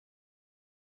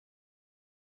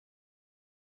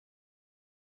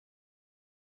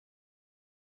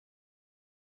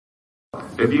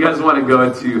if you guys want to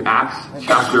go to Acts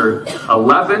chapter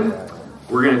 11,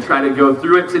 we're going to try to go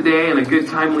through it today in a good,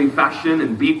 timely fashion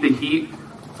and beat the heat.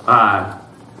 The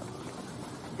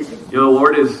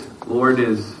Lord is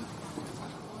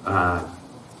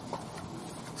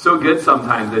so good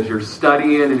sometimes as you're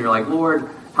studying and you're like, Lord,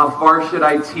 how far should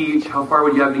I teach? How far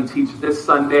would you have me teach this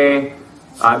Sunday?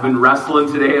 I've been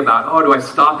wrestling today about, do I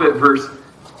stop at verse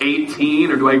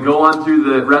 18 or do I go on through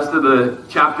the rest of the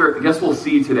chapter? I guess we'll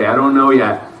see today. I don't know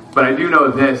yet. But I do know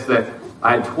this, that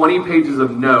I had 20 pages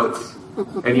of notes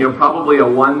and probably a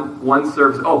one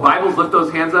service. Oh, Bibles, lift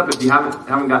those hands up if you haven't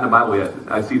gotten a Bible yet.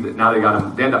 I see that now they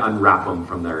had to unwrap them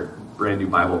from their brand new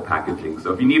Bible packaging.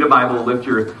 So if you need a Bible, lift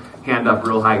your hand up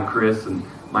real high, Chris, and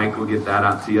Mike will get that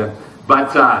out to you.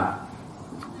 But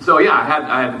so yeah, I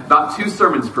had about 2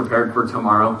 sermons prepared for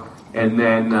tomorrow, and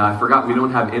then I forgot we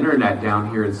don't have internet down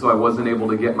here, and so I wasn't able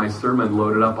to get my sermon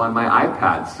loaded up on my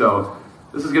iPad. So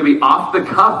this is going to be off the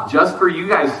cuff just for you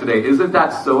guys today. Isn't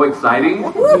that so exciting?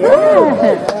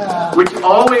 Yeah. Which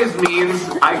always means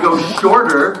I go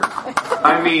shorter.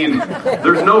 I mean,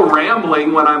 there's no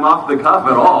rambling when I'm off the cuff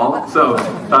at all. So,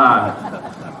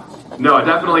 no, I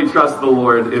definitely trust the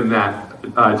Lord in that.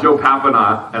 Joe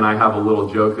Papana and I have a little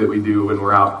joke that we do when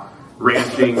we're out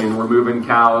ranching and we're moving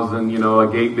cows and, a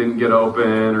gate didn't get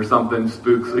open or something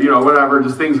spooks, whatever,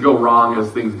 just things go wrong as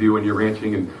things do when you're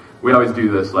ranching. And we always do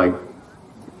this, like,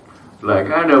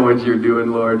 I know what you're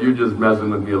doing, Lord. You're just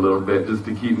messing with me a little bit just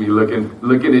to keep me looking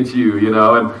at you,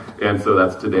 And so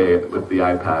that's today with the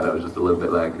iPad. I was just a little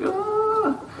bit like,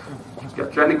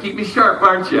 trying to keep me sharp,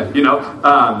 aren't you?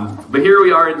 But here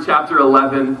we are in chapter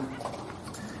 11.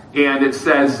 And it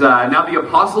says, now the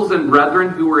apostles and brethren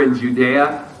who were in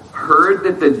Judea heard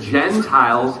that the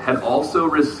Gentiles had also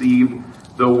received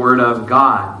the word of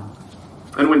God.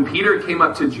 And when Peter came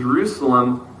up to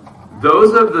Jerusalem,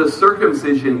 those of the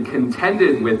circumcision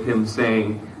contended with him,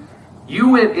 saying,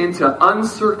 you went into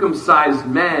uncircumcised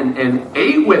men and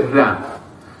ate with them.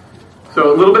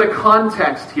 So a little bit of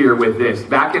context here with this.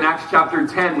 Back in Acts chapter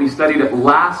 10, we studied it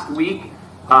last week.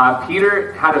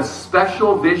 Peter had a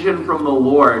special vision from the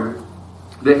Lord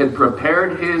that had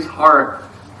prepared his heart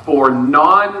for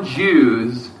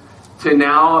non-Jews to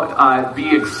now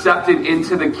be accepted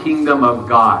into the kingdom of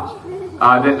God.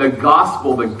 That the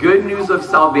gospel, the good news of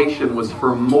salvation, was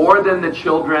for more than the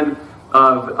children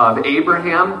of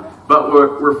Abraham, but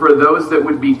were for those that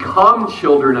would become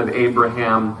children of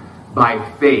Abraham by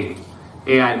faith.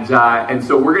 And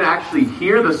so we're going to actually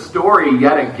hear the story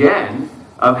yet again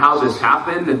of how this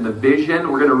happened and the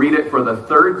vision. We're going to read it for the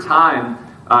 3rd time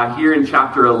here in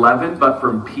chapter 11, but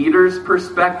from Peter's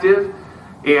perspective.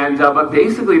 And but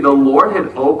basically the Lord had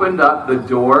opened up the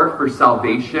door for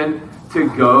salvation to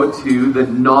go to the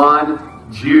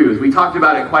non-Jews. We talked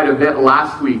about it quite a bit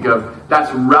last week of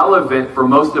that's relevant for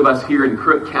most of us here in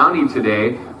Crook County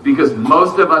today, because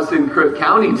most of us in Crook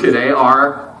County today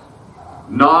are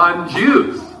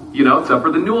non-Jews, except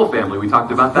for the Newell family. We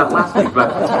talked about that last week,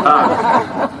 but,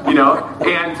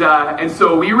 and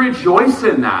so we rejoice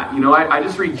in that. I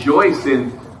just rejoice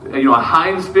in, a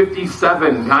Heinz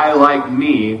 57 guy like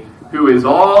me who is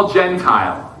all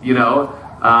Gentile,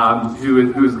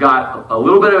 who's got a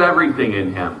little bit of everything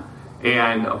in him,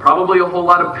 and probably a whole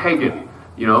lot of pagan.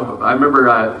 I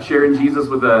remember sharing Jesus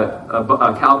with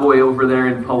a cowboy over there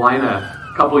in Paulina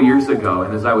a couple years ago,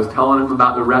 and as I was telling him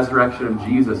about the resurrection of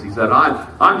Jesus, he said,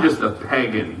 "I'm just a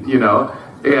pagan,"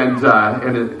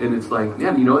 and it's like,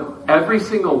 man, you know what? Every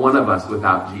single one of us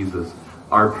without Jesus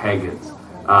are pagans.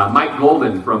 Mike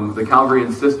Golden from the Calvary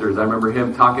Sisters, I remember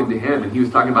him talking to him, and he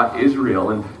was talking about Israel.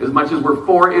 And as much as we're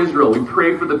for Israel, we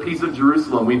pray for the peace of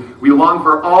Jerusalem. We long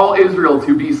for all Israel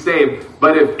to be saved.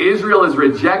 But if Israel is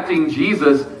rejecting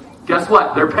Jesus, guess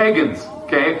what? They're pagans,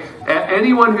 okay?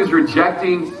 Anyone who's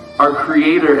rejecting our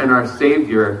Creator and our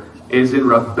Savior is in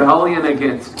rebellion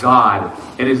against God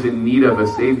and is in need of a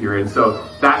Savior. And so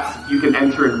you can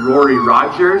enter in Rory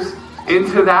Rogers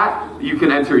into that. You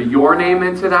can enter your name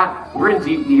into that. We're in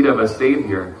deep need of a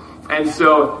Savior. And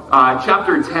so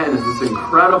chapter 10 is this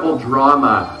incredible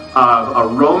drama of a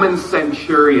Roman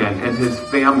centurion and his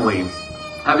family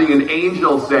having an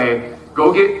angel say,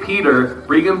 go get Peter,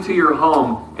 bring him to your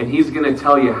home, and he's going to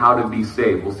tell you how to be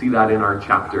saved. We'll see that in our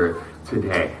chapter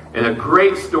today. And a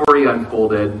great story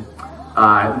unfolded.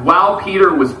 While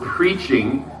Peter was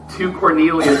preaching to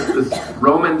Cornelius, this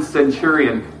Roman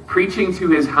centurion, preaching to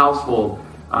his household,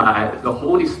 the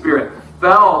Holy Spirit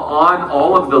fell on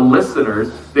all of the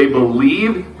listeners. They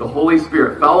believed. The Holy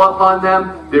Spirit fell upon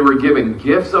them. They were given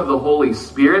gifts of the Holy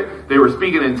Spirit. They were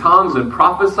speaking in tongues and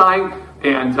prophesying.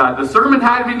 And the sermon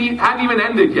hadn't even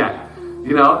ended yet.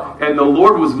 And the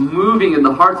Lord was moving in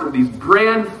the hearts of these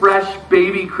brand fresh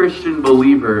baby Christian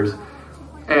believers.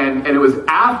 And it was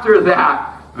after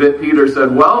that Peter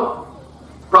said, well,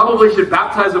 probably should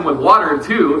baptize them with water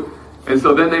too. And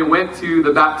so then they went to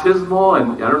the baptismal,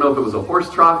 and I don't know if it was a horse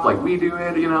trough like we do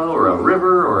it, or a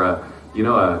river, or a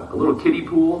little kiddie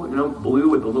pool, blue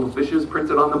with the little fishes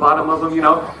printed on the bottom of them,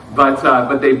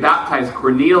 But they baptized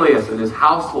Cornelius and his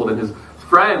household and his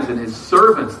friends and his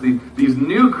servants, these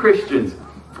new Christians,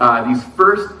 these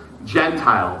first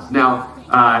Gentiles.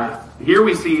 Now, here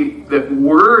we see that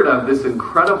word of this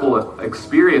incredible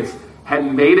experience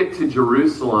had made it to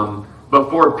Jerusalem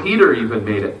before Peter even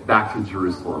made it back to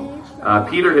Jerusalem.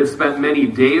 Peter had spent many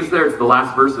days there. It's the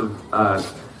last verse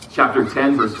of chapter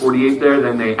 10, verse 48 there.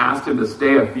 Then they asked him to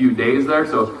stay a few days there.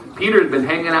 So Peter had been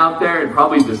hanging out there and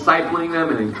probably discipling them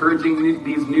and encouraging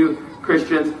these new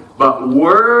Christians. But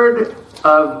word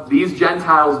of these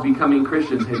Gentiles becoming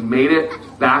Christians had made it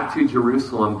back to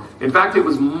Jerusalem. In fact, it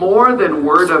was more than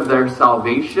word of their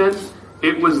salvation.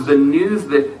 It was the news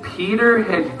that Peter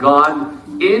had gone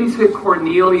into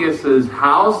Cornelius's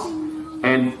house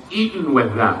and eaten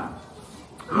with them.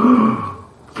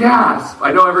 Gasp!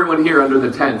 I know everyone here under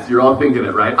the tents, you're all thinking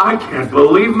it, right? I can't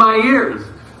believe my ears.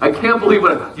 I can't believe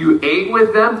what you ate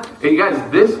with them. And you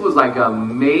guys, this was like a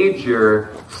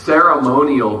major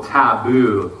ceremonial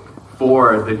taboo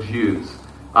for the Jews.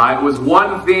 It was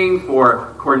one thing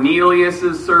for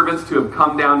Cornelius's servants to have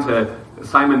come down to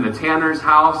Simon the tanner's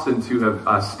house and to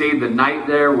have stayed the night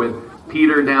there with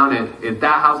Peter down at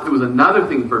that house. It was another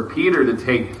thing for Peter to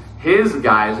take his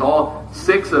guys, all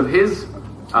 6 of his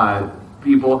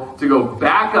people, to go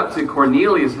back up to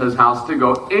Cornelius' house, to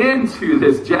go into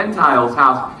this Gentile's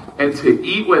house and to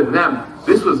eat with them.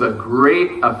 This was a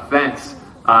great offense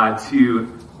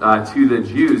to the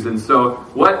Jews. And so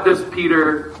what does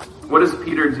Peter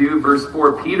do? Verse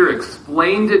 4, Peter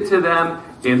explained it to them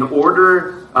in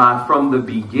order from the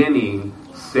beginning,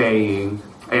 saying,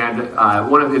 and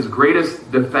one of his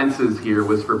greatest defenses here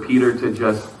was for Peter to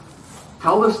just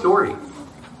tell the story.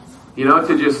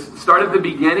 To just start at the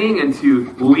beginning and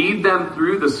to lead them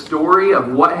through the story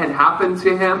of what had happened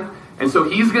to him. And so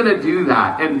he's going to do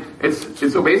that. And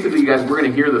so basically, you guys, we're going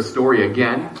to hear the story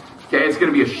again. Okay, it's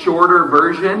going to be a shorter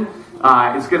version.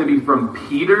 It's going to be from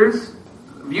Peter's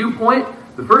viewpoint.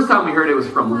 The first time we heard it was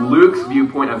from Luke's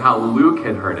viewpoint of how Luke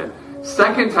had heard it.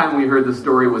 Second time we heard the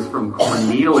story was from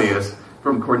Cornelius,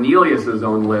 from Cornelius's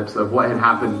own lips of what had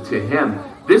happened to him.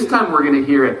 This time we're going to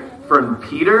hear it from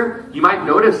Peter. You might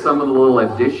notice some of the little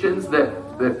additions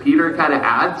that Peter kind of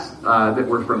adds that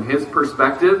were from his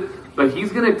perspective, but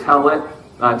he's going to tell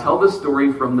the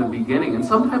story from the beginning. And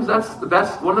sometimes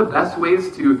that's one of the best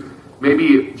ways to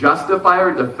maybe justify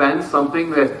or defend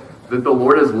something that the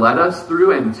Lord has led us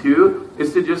through and to,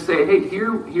 is to just say, hey,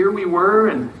 here we were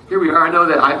and here we are. I know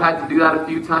that I've had to do that a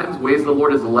few times, ways the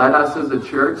Lord has led us as a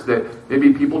church that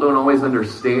maybe people don't always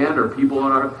understand, or people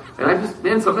don't.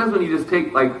 And sometimes when you just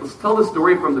let's tell the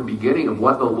story from the beginning of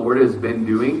what the Lord has been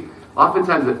doing,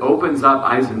 oftentimes it opens up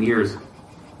eyes and ears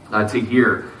to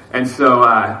hear. And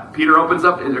so Peter opens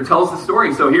up and tells the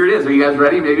story. So here it is. Are you guys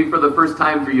ready? Maybe for the first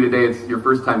time for you today, it's your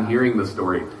first time hearing the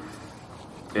story.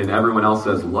 And everyone else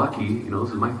says, lucky, this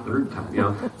is my third time.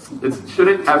 It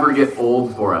shouldn't ever get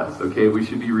old for us, okay? We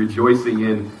should be rejoicing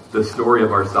in the story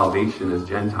of our salvation as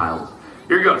Gentiles.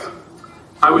 Here it goes.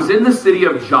 I was in the city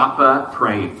of Joppa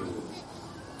praying,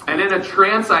 and in a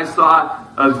trance I saw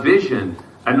a vision,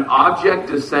 an object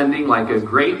descending like a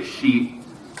great sheet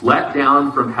let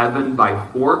down from heaven by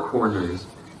 4 corners,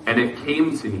 and it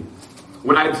came to me.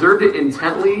 When I observed it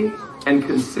intently and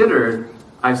considered,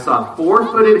 I saw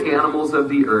 4-footed animals of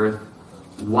the earth,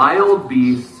 wild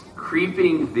beasts,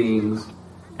 creeping things,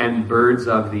 and birds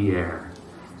of the air.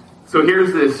 So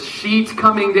here's this sheet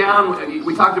coming down.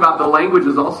 We talked about the language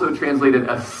is also translated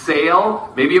a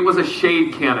sail. Maybe it was a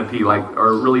shade canopy,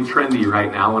 or really trendy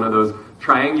right now, one of those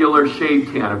triangular shade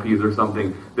canopies or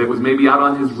something that was maybe out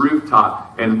on his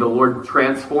rooftop, and the Lord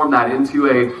transformed that into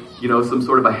some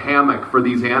sort of a hammock for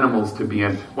these animals to be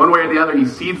in. One way or the other, he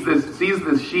sees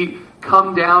this sheet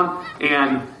come down,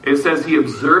 and it says he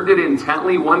observed it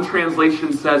intently. One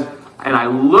translation says, and I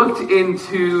looked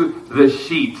into the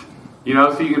sheet.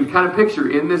 So you can kind of picture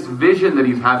in this vision that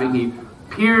he's having, he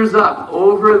peers up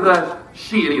over the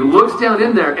sheet and he looks down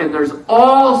in there, and there's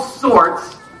all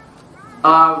sorts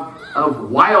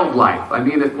of wildlife. I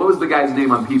mean, what was the guy's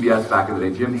name on PBS back in the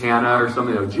day? Jim Hanna or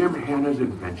something? Jim Hanna's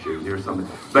Adventures or something.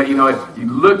 But you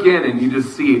look in and you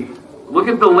just see, look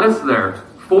at the list there.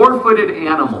 4-footed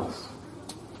animals.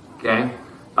 Okay?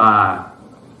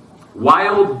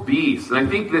 Wild beasts. And I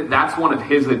think that's one of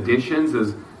his additions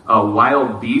is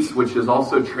wild beasts, which is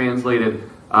also translated,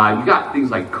 you got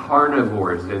things like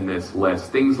carnivores in this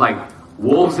list, things like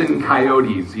wolves and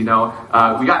coyotes, we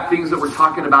got things that we're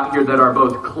talking about here that are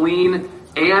both clean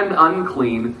and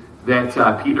unclean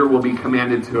that Peter will be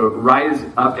commanded to rise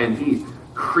up and eat.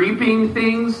 Creeping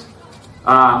things,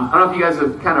 I don't know if you guys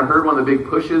have kind of heard one of the big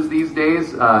pushes these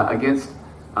days against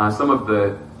some of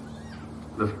the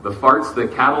farts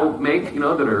that cattle make,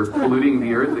 that are polluting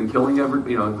the earth and killing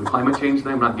the climate change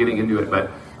thing. I'm not getting into it, but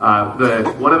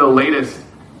one of the latest,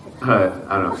 I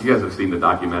don't know, you guys have seen the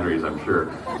documentaries, I'm sure.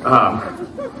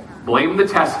 Blame the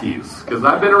Teskies, because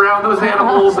I've been around those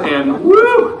animals and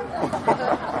woo!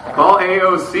 Call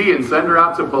AOC and send her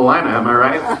out to Belen, am I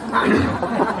right?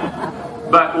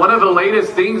 But one of the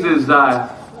latest things is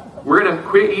we're going to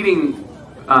quit eating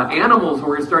animals and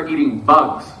we're going to start eating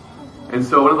bugs. And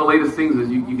so one of the latest things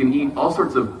is you can eat all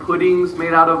sorts of puddings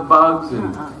made out of bugs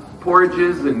and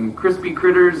porridges and crispy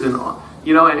critters and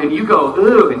and you go,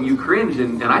 ooh, and you cringe,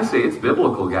 and I say it's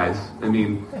biblical, guys. I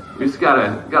mean, we just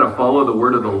gotta follow the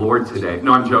word of the Lord today.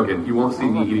 No, I'm joking. You won't see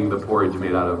me eating the porridge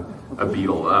made out of a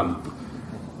beetle.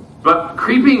 But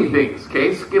creeping things,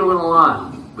 okay, get a little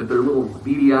on with their little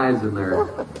beady eyes and their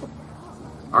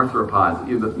arthropods,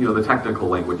 the technical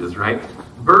languages, right?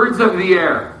 Birds of the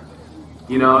air.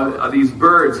 These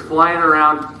birds flying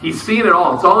around. He's seeing it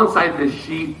all. It's all inside this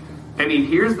sheet. And he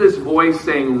hears this voice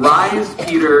saying, "Rise,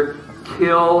 Peter,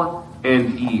 kill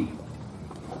and eat."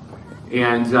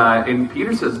 And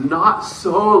Peter says, "Not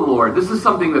so, Lord." This is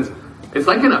something it's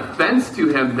like an offense to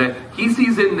him that he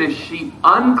sees in this sheet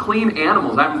unclean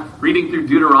animals. I'm reading through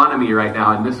Deuteronomy right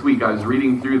now, and this week I was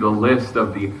reading through the list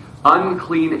of the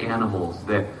unclean animals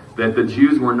that the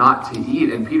Jews were not to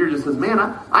eat. And Peter just says, man,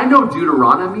 I know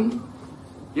Deuteronomy.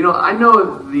 I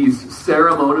know these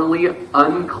ceremonially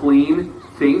unclean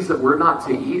things that we're not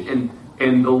to eat.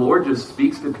 And the Lord just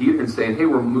speaks to Peter and saying, hey,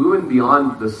 we're moving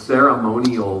beyond the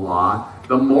ceremonial law.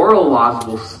 The moral laws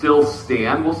will still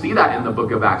stand. We'll see that in the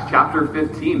book of Acts, chapter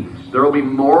 15. There will be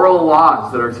moral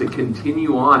laws that are to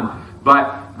continue on.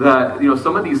 But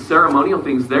some of these ceremonial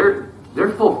things, they're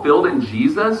fulfilled in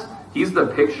Jesus. He's the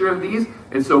picture of these.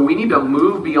 And so we need to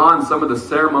move beyond some of the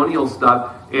ceremonial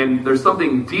stuff. And there's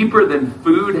something deeper than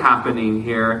food happening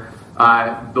here.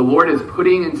 The Lord is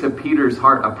putting into Peter's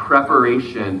heart a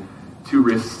preparation to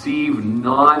receive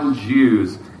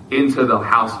non-Jews into the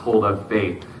household of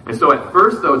faith. And so at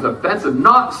first, though, it's offensive.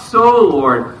 Not so,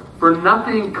 Lord, for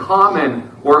nothing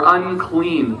common or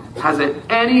unclean has at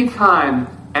any time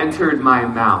entered my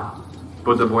mouth.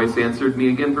 But the voice answered me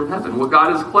again from heaven, what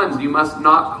God has cleansed, you must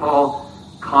not call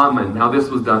common. Now this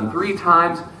was done 3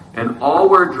 times, and all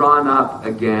were drawn up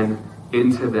again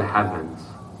into the heavens.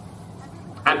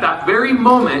 At that very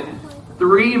moment,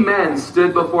 3 men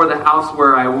stood before the house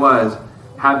where I was,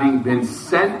 having been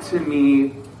sent to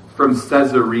me from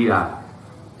Caesarea.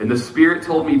 And the Spirit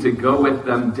told me to go with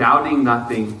them, doubting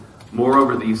nothing.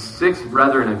 Moreover, these 6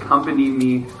 brethren accompanied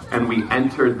me, and we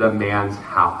entered the man's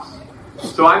house.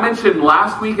 So I mentioned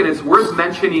last week, and it's worth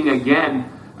mentioning again,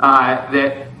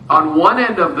 that on one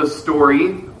end of the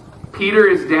story, Peter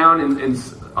is down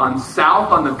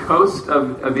on the coast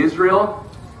of Israel,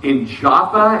 in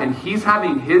Joppa, and he's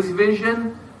having his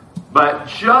vision. But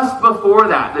just before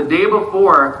that, the day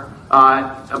before,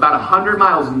 about 100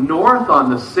 miles north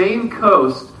on the same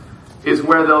coast, is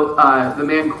where the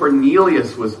man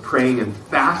Cornelius was praying and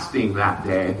fasting that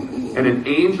day. And an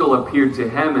angel appeared to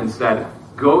him and said,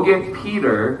 go get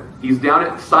Peter. He's down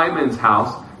at Simon's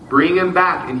house. Bring him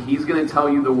back, and he's going to tell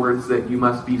you the words that you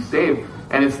must be saved.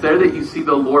 And it's there that you see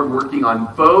the Lord working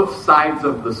on both sides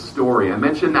of the story. I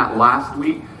mentioned that last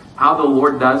week, how the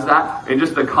Lord does that. And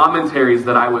just the commentaries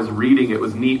that I was reading, it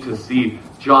was neat to see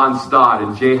John Stott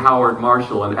and J. Howard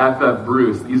Marshall and F.F.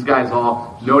 Bruce. These guys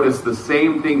all noticed the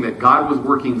same thing, that God was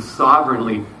working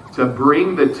sovereignly to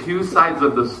bring the 2 sides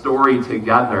of the story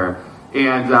together.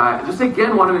 And just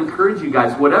again, want to encourage you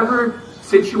guys, whatever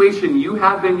situation you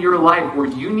have in your life where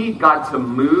you need God to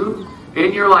move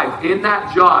in your life, in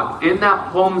that job, in that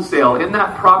home sale, in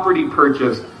that property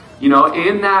purchase,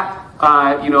 in that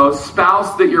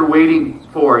spouse that you're waiting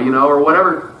for, or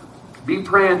whatever, be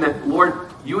praying that, Lord,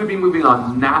 you would be moving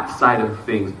on that side of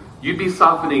things. You'd be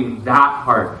softening that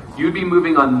heart. You'd be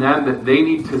moving on them that they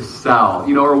need to sell,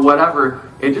 or whatever.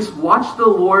 And just watch the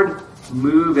Lord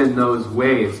move in those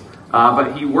ways.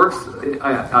 But he works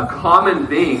a common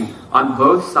thing on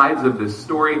both sides of this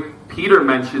story. Peter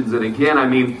mentions it again. I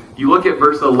mean, you look at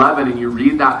verse 11 and you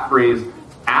read that phrase,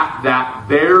 at that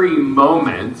very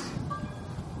moment.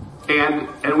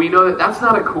 And we know that that's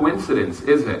not a coincidence,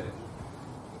 is it?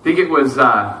 I think it was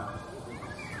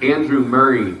Andrew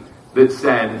Murray that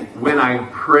said, when I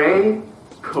pray,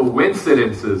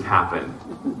 coincidences happen.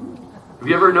 Have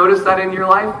you ever noticed that in your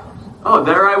life? Oh,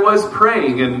 there I was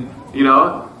praying, and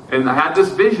and I had this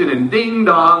vision, and ding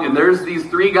dong, and there's these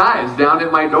three guys down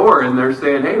at my door, and they're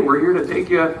saying, hey, we're here to take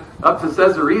you up to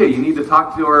Caesarea. You need to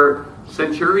talk to our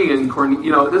centurion.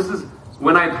 This is,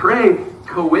 when I pray,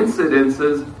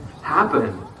 coincidences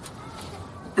happen.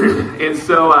 And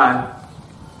so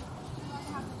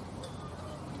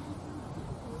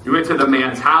we went to the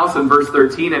man's house in verse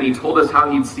 13, and he told us how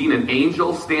he'd seen an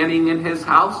angel standing in his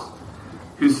house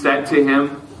who said to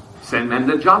him, send men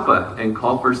to Joppa and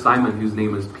call for Simon, whose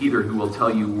name is Peter, who will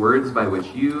tell you words by which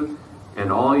you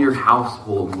and all your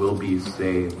household will be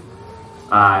saved.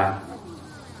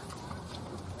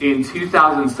 In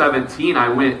 2017, I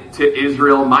went to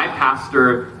Israel. My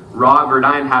pastor, Rob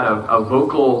Verdine, had a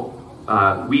vocal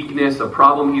weakness, a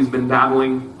problem he's been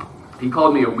battling. He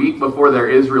called me a week before their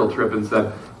Israel trip and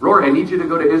said, Rory, I need you to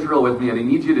go to Israel with me, and I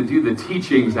need you to do the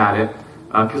teachings at it,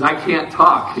 because I can't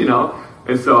talk,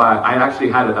 And so I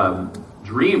actually had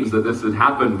dreams that this had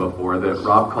happened before, that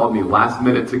Rob called me last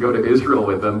minute to go to Israel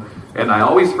with him. And I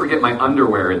always forget my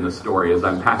underwear in the story as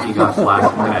I'm packing up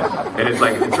last minute. And it's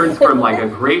like, it turns from like a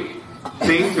great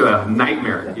thing to a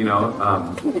nightmare,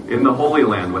 in the Holy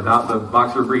Land without the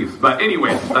boxer briefs. But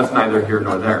anyway, that's neither here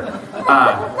nor there.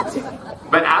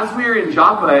 But as we were in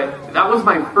Joppa, that was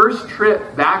my first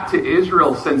trip back to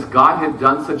Israel since God had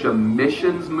done such a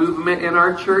missions movement in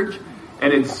our church.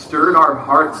 And it stirred our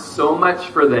hearts so much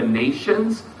for the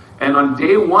nations. And on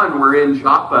day one, we're in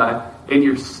Joppa, and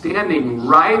you're standing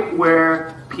right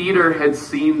where Peter had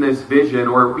seen this vision,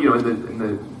 or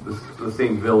in the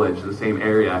same village, the same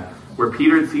area, where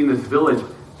Peter had seen this village,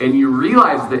 and you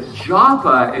realize that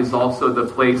Joppa is also the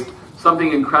place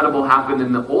something incredible happened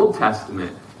in the Old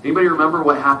Testament. Anybody remember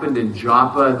what happened in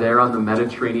Joppa there on the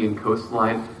Mediterranean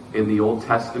coastline in the Old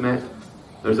Testament?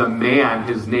 There's a man,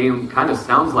 his name kind of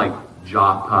sounds like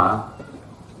Joppa,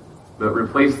 but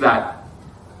replace that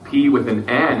P with an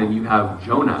N and you have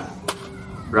Jonah,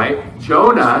 right?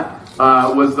 Jonah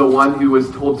was the one who was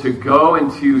told to go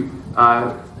and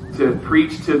to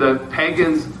preach to the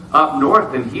pagans up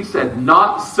north, and he said,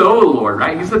 not so, Lord,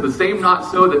 right? He said the same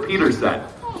not so that Peter said.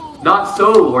 Not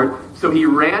so, Lord. So he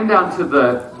ran down to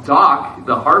the dock,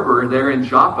 the harbor there in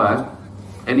Joppa,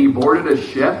 and he boarded a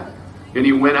ship. And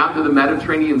he went out to the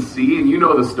Mediterranean Sea, and you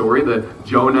know the story, the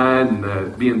Jonah and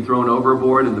the being thrown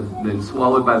overboard and then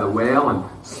swallowed by the whale and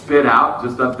spit out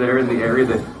just up there in the area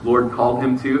that Lord called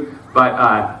him to.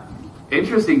 But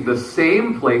interesting, the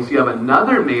same place, you have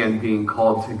another man being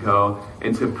called to go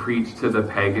and to preach to the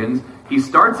pagans. He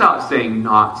starts out saying,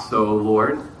 not so,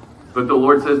 Lord. But the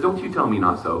Lord says, don't you tell me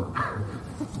not so.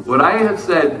 What I have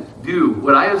said, do.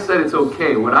 What I have said, it's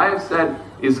okay. What I have said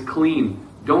is clean.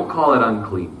 Don't call it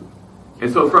unclean.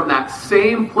 And so from that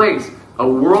same place, a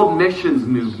world missions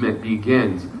movement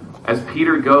begins as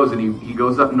Peter goes, and he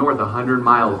goes up north 100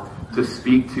 miles to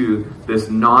speak to this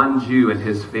non-Jew and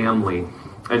his family.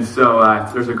 And so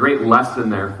there's a great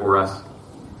lesson there for us.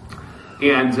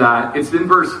 And it's in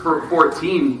verse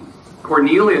 14.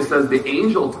 Cornelius says, the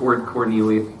angel toward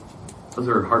Cornelius, those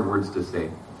are hard words to say.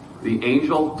 The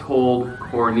angel told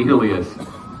Cornelius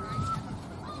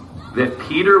that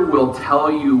Peter will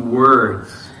tell you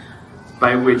words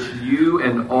by which you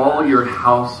and all your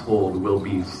household will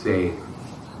be saved.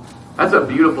 That's a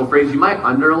beautiful phrase. You might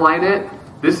underline it.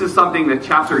 This is something that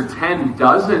chapter 10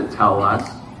 doesn't tell us,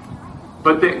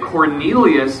 but that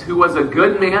Cornelius, who was a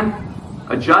good man,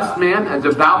 a just man, a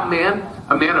devout man,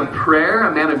 a man of prayer,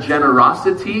 a man of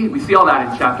generosity. We see all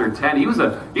that in chapter 10. He's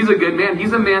a good man.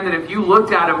 He's a man that if you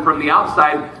looked at him from the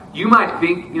outside, you might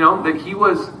think, that he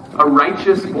was a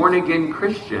righteous, born-again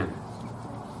Christian.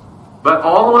 But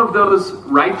all of those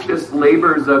righteous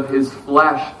labors of his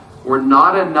flesh were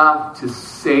not enough to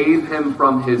save him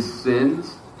from his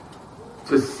sins,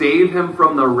 to save him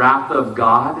from the wrath of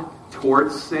God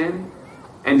towards sin,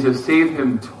 and to save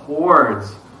him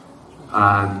towards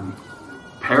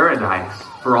paradise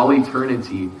for all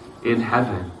eternity in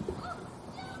heaven.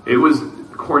 It was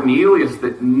Cornelius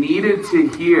that needed to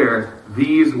hear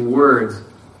these words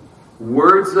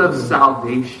of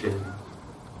salvation,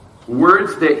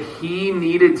 words that he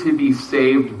needed to be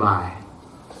saved by.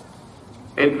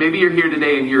 And maybe you're here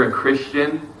today and you're a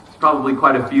Christian. There's probably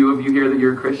quite a few of you here that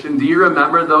you're a Christian. Do you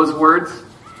remember those words?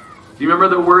 Do you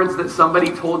remember the words that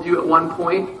somebody told you at one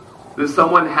point? That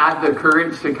someone had the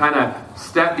courage to kind of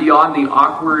step beyond the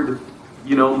awkward,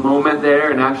 moment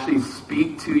there and actually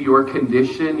speak to your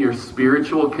condition, your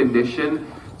spiritual condition,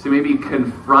 to maybe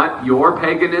confront your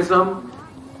paganism?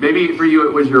 Maybe for you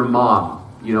it was your mom.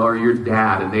 or your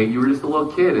dad, and you were just a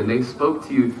little kid, and they spoke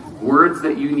to you words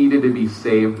that you needed to be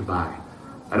saved by.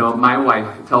 I know my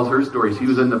wife tells her story. She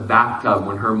was in the bathtub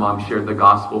when her mom shared the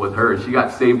gospel with her. She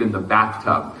got saved in the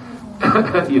bathtub.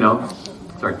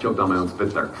 Sorry, choked on my own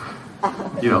spit there.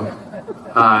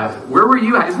 Where were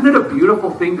you at? Isn't it a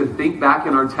beautiful thing to think back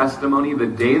in our testimony the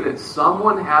day that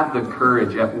someone had the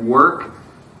courage at work,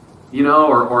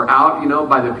 or out,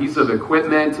 by the piece of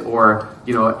equipment, or,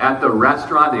 at the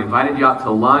restaurant, they invited you out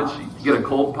to lunch, you get a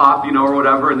cold pop, or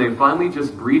whatever, and they finally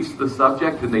just breached the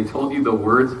subject and they told you the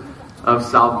words of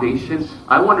salvation.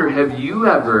 I wonder, have you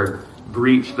ever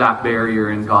breached that barrier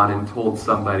and gone and told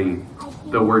somebody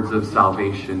the words of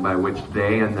salvation by which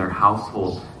they and their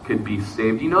household could be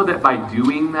saved? You know that by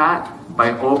doing that,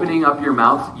 by opening up your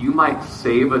mouth, you might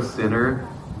save a sinner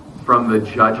from the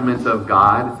judgment of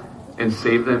God and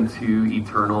save them to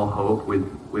eternal hope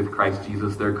with Christ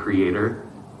Jesus, their Creator.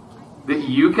 That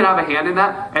you can have a hand in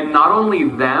that, and not only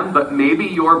them, but maybe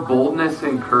your boldness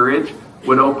and courage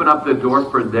would open up the door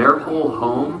for their whole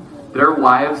home, their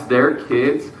wives, their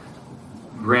kids,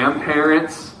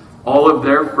 grandparents, all of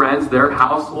their friends, their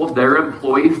household, their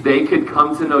employees. They could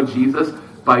come to know Jesus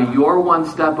by your one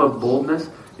step of boldness.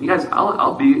 And you guys,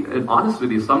 I'll be honest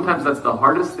with you. Sometimes that's the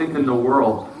hardest thing in the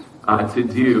world to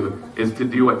do, is to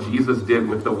do what Jesus did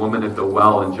with the woman at the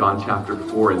well in John chapter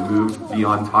 4 and move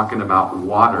beyond talking about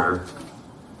water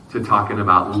to talking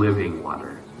about living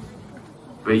water.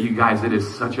 But you guys, it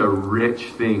is such a rich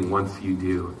thing once you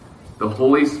do. The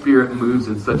Holy Spirit moves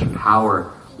in such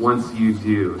power once you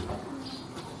do.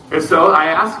 And so I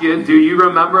ask you, do you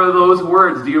remember those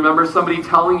words? Do you remember somebody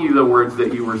telling you the words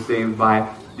that you were saved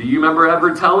by? Do you remember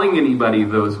ever telling anybody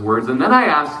those words? And then I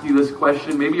ask you this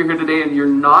question. Maybe you're here today and you're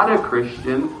not a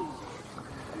Christian,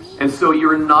 and so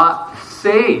you're not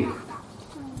saved.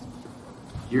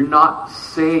 You're not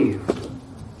saved.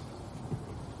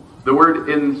 The word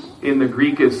in the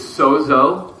Greek is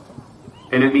sozo,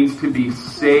 and it means to be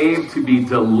saved, to be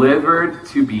delivered,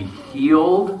 to be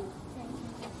healed,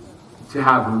 to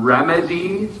have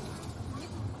remedy.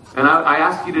 And I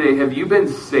ask you today, have you been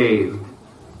saved?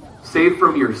 Saved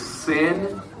from your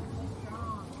sin?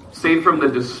 Saved from the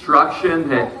destruction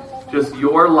that just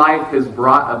your life has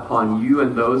brought upon you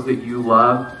and those that you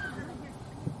love?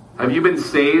 Have you been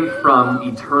saved from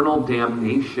eternal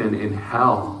damnation in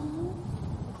hell?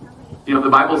 The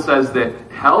Bible says that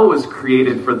hell was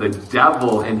created for the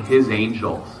devil and his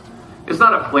angels. It's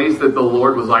not a place that the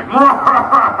Lord was like, fire,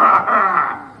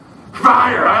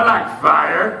 I like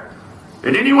fire.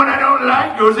 And anyone I don't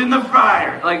like goes in the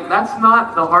fire. Like, that's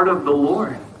not the heart of the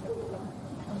Lord.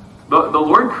 The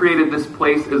Lord created this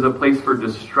place as a place for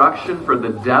destruction for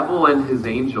the devil and his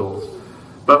angels.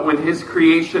 But when his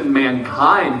creation,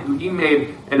 mankind, who he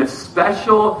made in a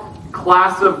special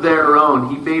class of their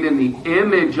own, he made in the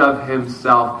image of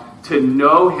himself to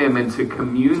know him and to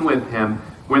commune with him.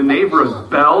 When they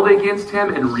rebelled against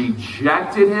him and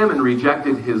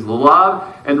rejected his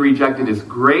love and rejected his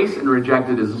grace and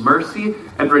rejected his mercy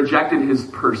and rejected his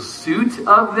pursuit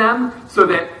of them, so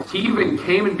that he even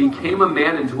came and became a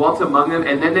man and dwelt among them,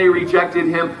 and then they rejected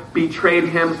him, betrayed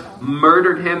him,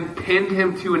 murdered him, pinned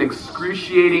him to an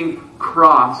excruciating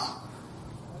cross.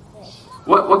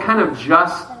 What kind of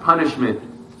just punishment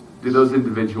do those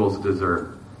individuals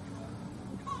deserve?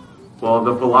 Well,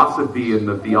 the philosophy and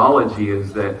the theology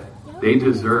is that they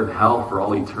deserve hell for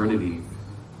all eternity.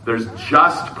 There's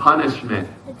just punishment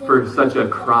for such a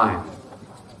crime.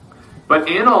 But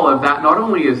in all of that, not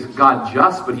only is God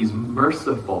just, but he's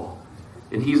merciful.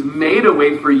 And he's made a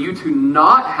way for you to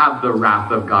not have the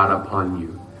wrath of God upon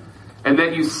you. And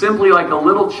that you simply, like a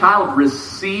little child,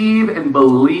 receive and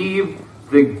believe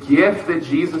the gift that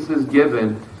Jesus has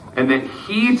given, and that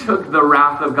he took the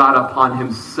wrath of God upon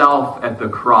himself at the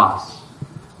cross.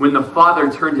 When the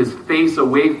Father turned his face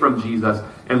away from Jesus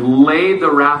and laid the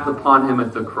wrath upon him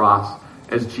at the cross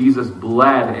as Jesus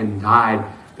bled and died.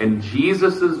 And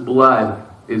Jesus' blood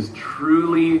is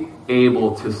truly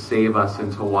able to save us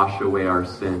and to wash away our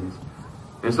sins.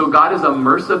 And so God is a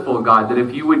merciful God, that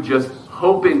if you would just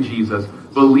hope in Jesus,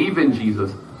 believe in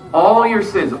Jesus, all your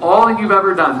sins, all that you've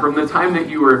ever done from the time that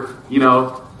you were,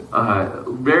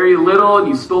 very little, and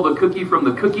you stole the cookie from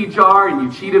the cookie jar, and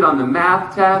you cheated on the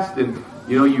math test, and,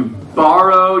 you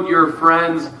borrowed your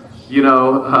friend's,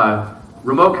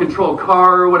 remote control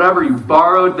car or whatever. You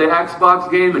borrowed the Xbox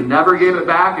game and never gave it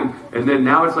back, and then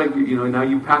now it's like, now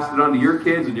you passed it on to your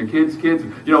kids and your kids' kids,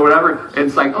 whatever. And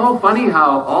it's like, oh, funny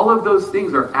how all of those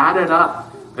things are added up.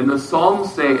 And the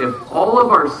Psalms say, if all of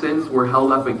our sins were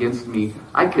held up against me,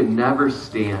 I could never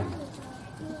stand.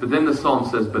 But then the Psalm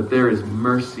says, but there is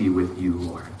mercy with you,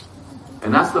 Lord.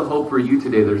 And that's the hope for you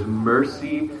today. There's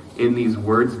mercy in these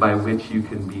words by which you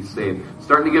can be saved.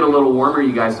 Starting to get a little warmer,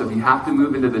 you guys, so if you have to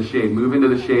move into the shade, move into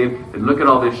the shade, and look at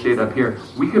all this shade up here.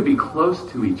 We could be close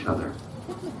to each other.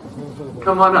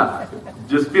 Come on up.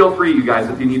 Just feel free, you guys,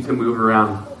 if you need to move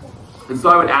around. And so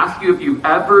I would ask you if you've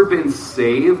ever been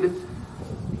saved.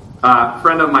 A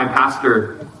friend of my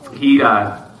pastor, he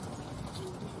had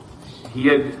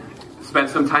spent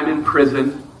some time in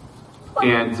prison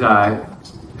and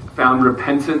found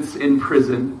repentance in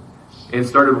prison and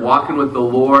started walking with the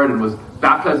Lord and was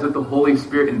baptized with the Holy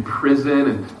Spirit in prison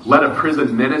and led a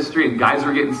prison ministry, and guys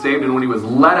were getting saved. And when he was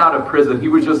let out of prison, he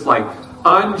was just like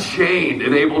unchained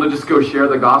and able to just go share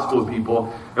the gospel with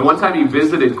people. And one time he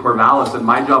visited Corvallis, and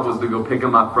my job was to go pick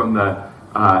him up from the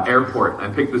airport. I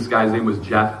picked this guy's name was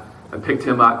Jeff. I picked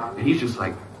him up, and he's just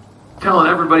like telling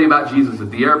everybody about Jesus at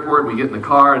the airport. We get in the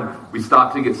car, and we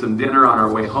stop to get some dinner on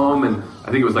our way home, and I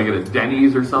think it was like at a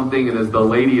Denny's or something. And as the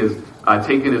lady is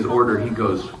taking his order, he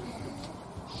goes,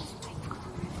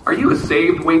 "Are you a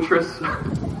saved waitress?"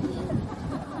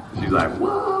 She's like,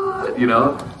 "What?" You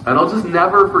know? And I'll just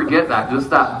never forget that. Just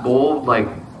that bold, like,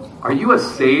 "Are you a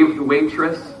saved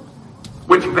waitress?"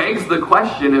 Which begs the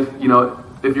question, if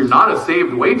you're not a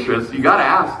saved waitress, you got to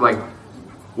ask, like,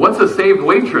 what's a saved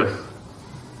waitress?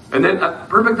 And then a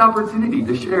perfect opportunity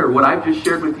to share what I've just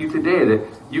shared with you today, that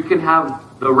you can have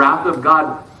the wrath of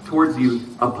God towards you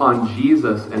upon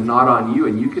Jesus and not on you,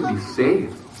 and you can be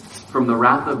saved from the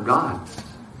wrath of God.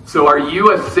 So are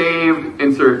you a saved,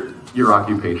 insert your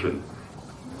occupation.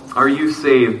 Are you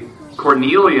saved?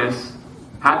 Cornelius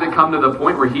had to come to the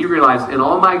point where he realized, in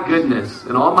all my goodness,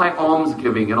 in all my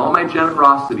almsgiving, in all my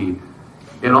generosity,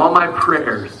 in all my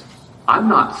prayers, I'm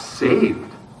not saved.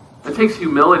 It takes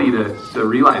humility to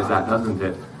realize that, doesn't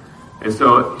it? And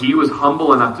so he was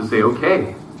humble enough to say,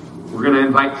 okay, we're going to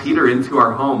invite Peter into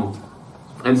our home.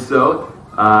 And so,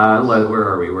 where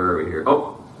are we here?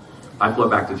 Oh, I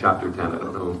flipped back to chapter 10. I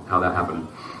don't know how that happened.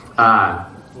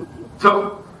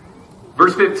 So,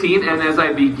 verse 15, and as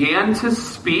I began to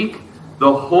speak,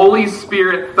 the Holy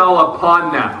Spirit fell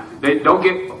upon them. Don't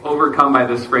get overcome by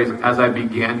this phrase, as I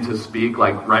began to speak,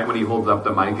 like right when he holds up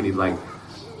the mic and he's like,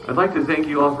 I'd like to thank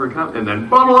you all for coming. And then,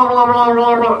 blah, blah, blah, blah,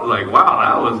 blah, blah. Like, wow,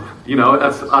 that was,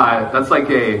 that's like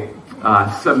a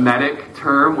Semitic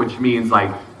term, which means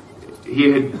like he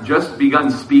had just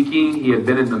begun speaking. He had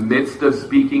been in the midst of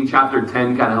speaking. Chapter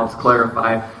 10 kind of helps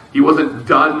clarify. He wasn't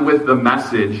done with the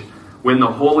message when the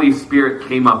Holy Spirit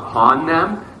came upon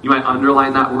them. You might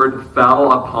underline that word,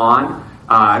 fell upon.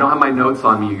 I don't have my notes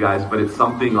on me, you guys, but it's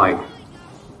something like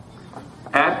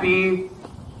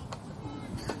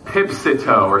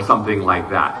epipsito or something like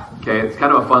that. Okay, it's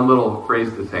kind of a fun little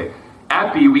phrase to say.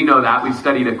 Epi, we know that, we've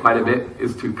studied it quite a bit,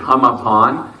 is to come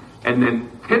upon. And then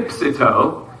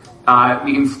pipsito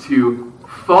means to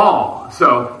fall.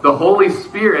 So the Holy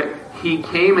Spirit, he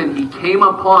came and he came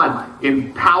upon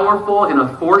in powerful, in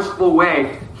a forceful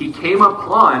way. He came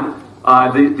upon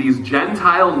these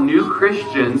Gentile new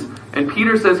Christians. And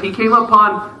Peter says he came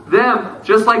upon them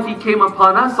just like he came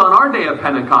upon us on our day of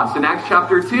Pentecost in Acts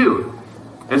chapter 2.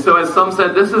 And so as some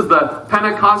said, this is the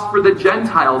Pentecost for the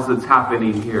Gentiles that's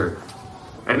happening here.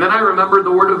 And then I remembered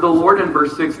the word of the Lord in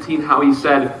verse 16, how he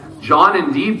said, John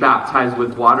indeed baptized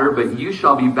with water, but you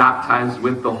shall be baptized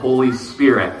with the Holy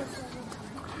Spirit.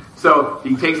 So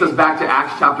he takes us back to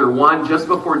Acts chapter 1, just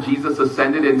before Jesus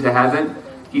ascended into heaven.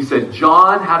 He said,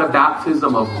 John had a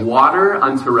baptism of water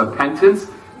unto repentance.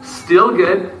 Still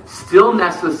good, still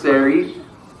necessary.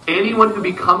 Anyone who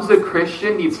becomes a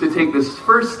Christian needs to take this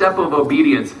first step of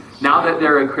obedience now that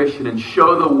they're a Christian and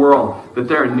show the world that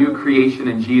they're a new creation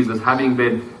in Jesus, having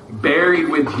been buried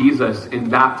with Jesus in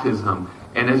baptism.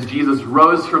 And as Jesus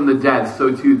rose from the dead,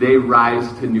 so too they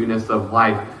rise to newness of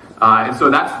life. And so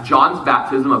that's John's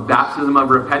baptism, a baptism of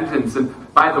repentance. And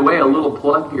by the way, a little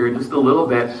plug here in just a little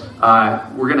bit.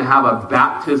 We're going to have a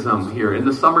baptism here. In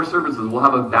the summer services, we'll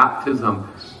have a baptism.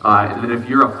 And then if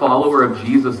you're a follower of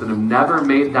Jesus and have never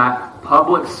made that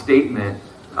public statement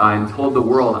and told the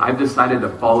world, I've decided to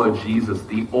follow Jesus.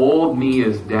 The old me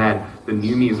is dead. The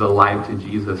new me is alive to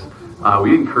Jesus.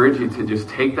 We encourage you to just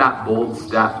take that bold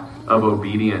step of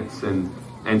obedience and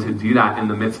to do that in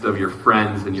the midst of your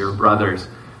friends and your brothers.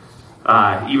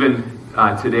 Even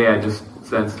today, I just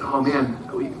sensed, oh man,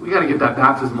 we got to get that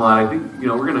baptism on. I think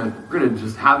we're gonna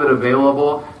just have it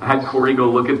available. I had Corey go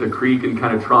look at the creek and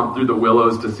kind of tromp through the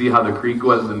willows to see how the creek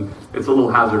was, and it's a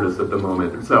little hazardous at the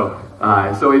moment. So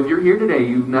if you're here today,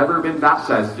 you've never been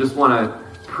baptized, just want to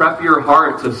prep your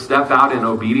heart to step out in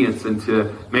obedience and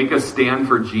to make a stand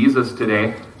for Jesus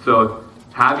today. So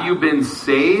have you been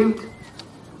saved?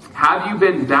 have you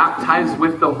been baptized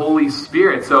with the Holy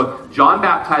Spirit? So John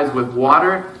baptized with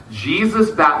water.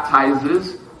 Jesus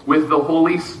baptizes with the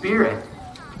Holy Spirit.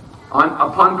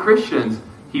 Upon Christians,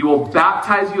 he will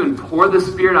baptize you and pour the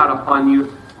Spirit out upon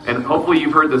you. And hopefully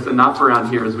you've heard this enough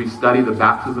around here as we study the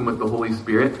baptism with the Holy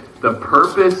Spirit. The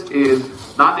purpose is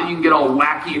not that you can get all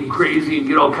wacky and crazy and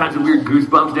get all kinds of weird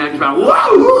goosebumps down your spine.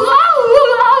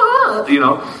 You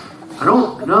know,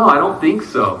 I don't think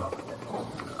so.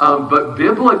 But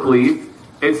biblically,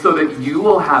 it's so that you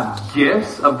will have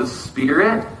gifts of the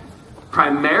Spirit,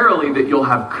 primarily that you'll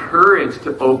have courage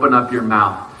to open up your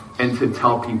mouth and to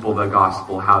tell people the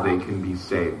gospel, how they can be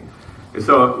saved. And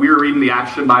so we were reading the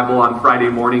Action Bible on Friday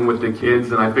morning with the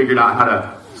kids, and I figured out how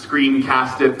to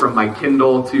screencast it from my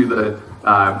Kindle to the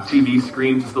TV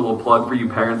screen. Just a little plug for you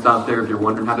parents out there if you're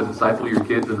wondering how to disciple your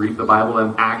kids and read the Bible.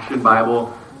 And Action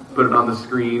Bible, put it on the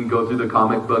screen, go through the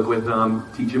comic book with them,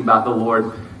 teach them about the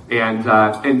Lord. And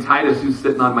Titus, who's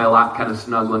sitting on my lap kind of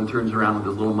snuggling, turns around with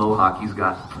his little mohawk he's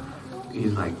got.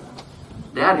 He's like,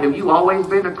 "Dad, have you always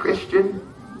been a Christian?"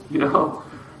 You know?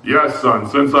 "Yes, son,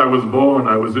 since I was born,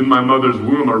 I was in my mother's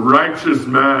womb a righteous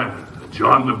man.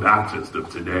 John the Baptist of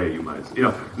today, you might say." You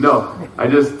know, no, I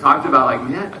just talked about like,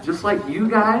 yeah, just like you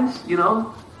guys, you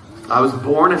know, I was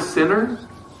born a sinner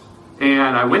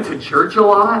and I went to church a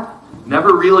lot,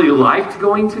 never really liked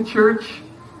going to church.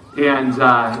 And,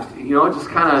 you know, just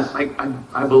kind of like,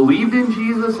 I believed in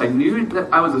Jesus. I knew that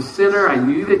I was a sinner. I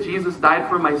knew that Jesus died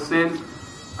for my sins.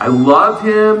 I loved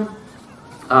him.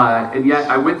 And yet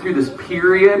I went through this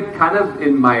period kind of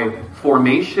in my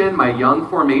formation, my young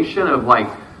formation of like,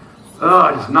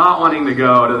 just not wanting to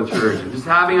go to the church and just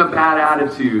having a bad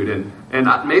attitude. And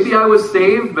maybe I was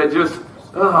saved, but just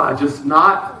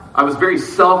not, I was very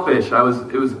selfish.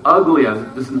 It was ugly. I was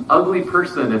just an ugly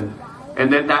person.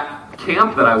 And then that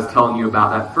camp that I was telling you about,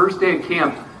 that first day of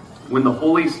camp, when the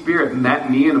Holy Spirit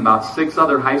met me and about 6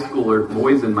 other high schooler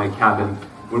boys in my cabin,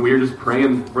 when we were just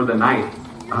praying for the night,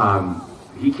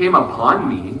 he came upon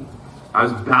me. I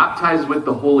was baptized with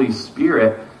the Holy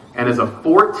Spirit, and as a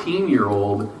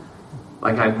 14-year-old,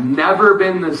 like I've never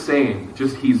been the same.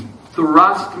 Just he's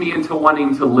thrust me into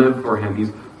wanting to live for him.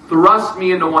 He's thrust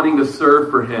me into wanting to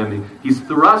serve for him. He's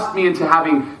thrust me into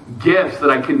having gifts that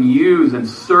I can use and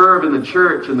serve in the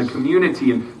church and the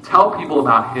community and tell people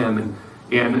about him.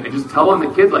 And just telling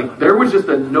the kids, like, there was just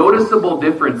a noticeable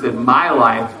difference in my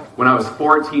life when I was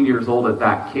 14 years old at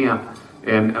that camp.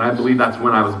 And I believe that's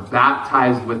when I was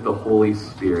baptized with the Holy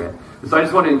Spirit. And so I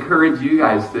just want to encourage you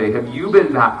guys today, have you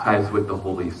been baptized with the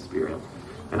Holy Spirit?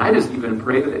 And I just even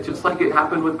pray that just like it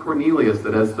happened with Cornelius,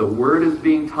 that as the word is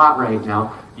being taught right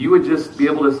now, you would just be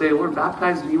able to say, "Lord,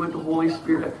 baptize me with the Holy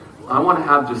Spirit. I want to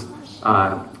have just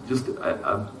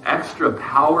extra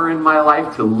power in my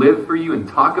life to live for you and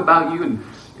talk about you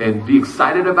and be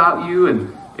excited about you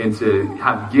and to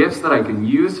have gifts that I can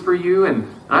use for you." And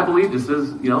I believe this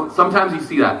is, you know, sometimes you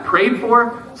see that prayed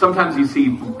for. Sometimes you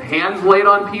see hands laid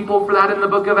on people for that in the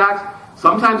book of Acts.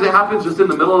 Sometimes it happens just in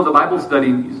the middle of the Bible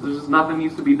study. There's just nothing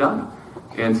needs to be done.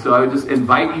 And so I would just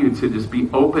invite you to just be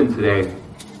open today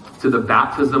to the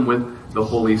baptism with the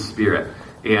Holy Spirit.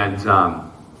 And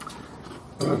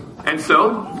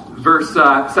so, verse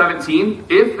 17,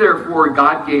 "If therefore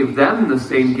God gave them the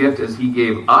same gift as he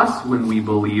gave us when we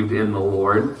believed in the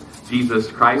Lord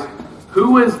Jesus Christ,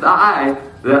 who was I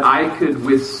that I could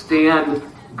withstand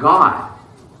God?"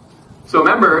 So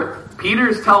remember,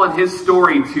 Peter's telling his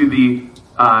story to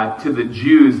the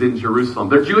Jews in Jerusalem.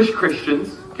 They're Jewish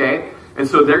Christians, okay? And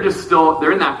so they're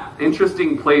in that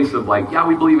interesting place of like, yeah,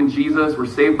 we believe in Jesus, we're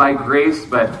saved by grace,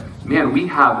 but man, we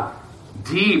have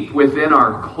deep within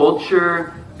our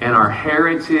culture and our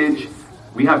heritage,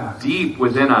 we have deep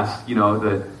within us, you know,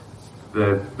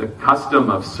 the custom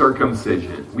of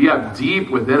circumcision. We have deep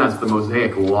within us the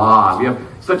Mosaic law. We have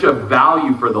such a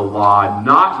value for the law,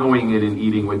 not going in and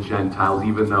eating with Gentiles,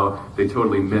 even though they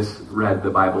totally misread the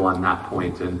Bible on that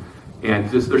point.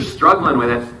 And just they're struggling with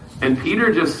it. And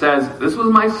Peter just says, this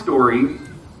was my story,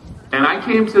 and I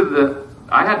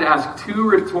had to ask 2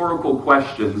 rhetorical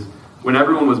questions when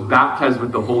everyone was baptized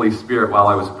with the Holy Spirit while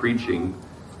I was preaching.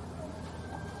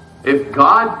 If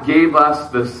God gave us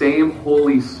the same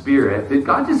Holy Spirit, did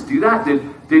God just do that?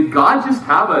 Did God just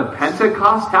have a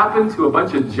Pentecost happen to a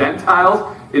bunch of Gentiles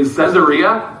in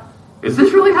Caesarea? Is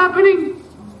this really happening?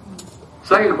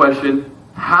 Second question,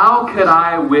 how could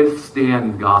I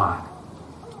withstand God?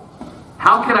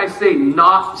 How can I say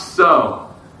not so?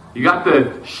 You got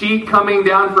the sheet coming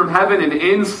down from heaven, and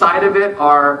inside of it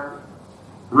are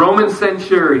Roman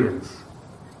centurions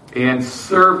and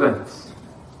servants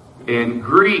and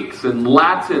Greeks and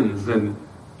Latins and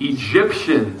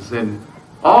Egyptians and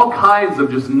all kinds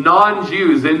of just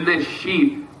non-Jews in this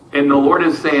sheet. And the Lord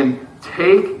is saying,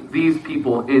 take these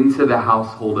people into the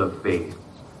household of faith.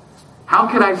 How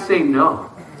could I say no?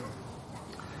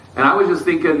 And I was just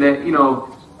thinking that,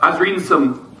 I was reading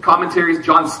some commentaries.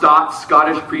 John Stott,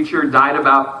 Scottish preacher, died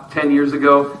about 10 years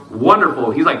ago.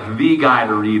 Wonderful. He's like the guy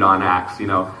to read on Acts, And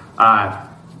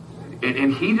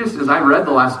he just, as I read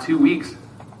the last 2 weeks,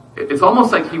 it's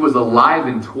almost like he was alive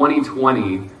in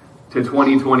 2020 to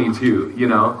 2022,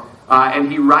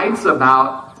 And he writes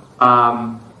about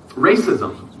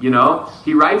racism,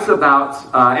 He writes about,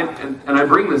 and I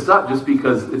bring this up just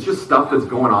because it's just stuff that's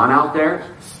going on out there.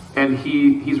 And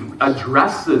he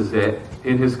addresses it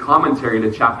in his commentary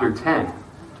to chapter 10.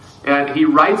 And he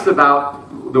writes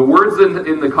about, the words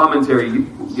in the commentary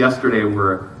yesterday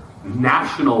were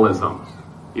nationalism.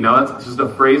 That's just a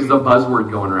phrase, a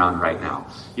buzzword going around right now.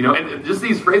 And just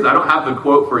these phrases, I don't have the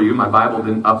quote for you. My Bible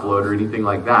didn't upload or anything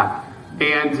like that.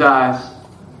 And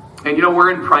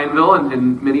we're in Prineville,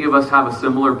 and many of us have a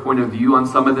similar point of view on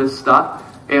some of this stuff.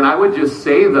 And I would just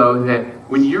say, though, that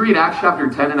when you read Acts chapter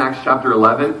 10 and Acts chapter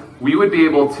 11, we would be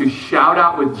able to shout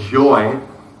out with joy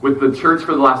with the church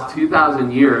for the last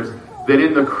 2,000 years that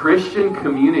in the Christian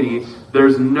community,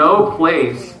 there's no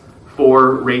place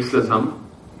for racism.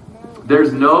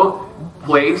 There's no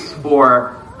place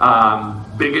for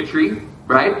bigotry,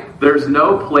 right? There's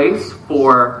no place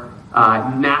for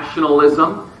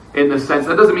nationalism in the sense,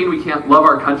 that doesn't mean we can't love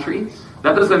our country.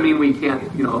 That doesn't mean we can't,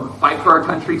 fight for our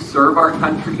country, serve our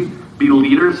country, be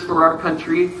leaders for our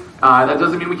country. That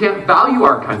doesn't mean we can't value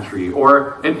our country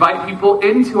or invite people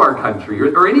into our country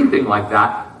or anything like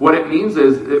that. What it means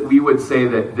is that we would say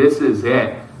that this is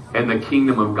it, and the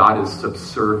kingdom of God is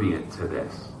subservient to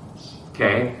this.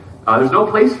 Okay? There's no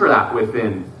place for that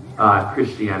within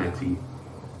Christianity.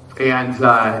 And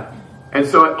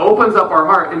so it opens up our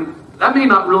heart, and that may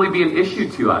not really be an issue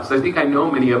to us. I think I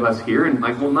know many of us here, and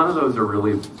none of those are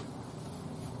really,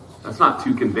 that's not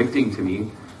too convicting to me.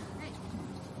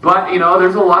 But,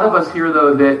 there's a lot of us here,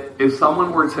 though, that if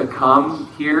someone were to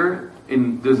come here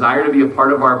and desire to be a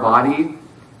part of our body,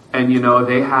 and,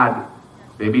 they had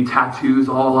maybe tattoos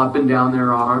all up and down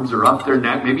their arms or up their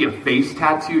neck, maybe a face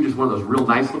tattoo, just one of those real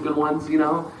nice looking ones,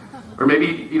 or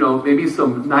maybe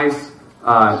some nice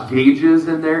gauges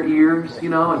in their ears,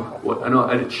 and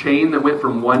a chain that went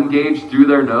from one gauge through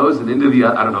their nose and into the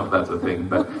other. I don't know if that's a thing,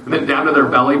 and then down to their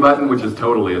belly button, which is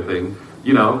totally a thing,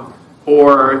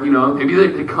 Or, maybe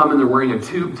they come and they're wearing a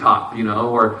tube top,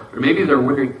 or maybe they're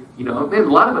wearing, man, a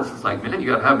lot of us, it's like, man, you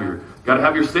gotta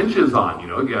have your cinches on, you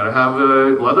gotta have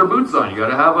leather boots on, you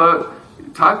gotta have a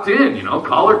tucked in,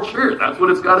 collared shirt. That's what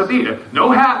it's gotta be.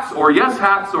 No hats, or yes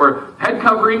hats, or head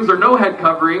coverings, or no head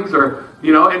coverings, or,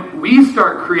 and we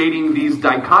start creating these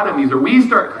dichotomies, or we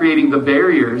start creating the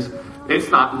barriers. It's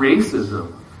not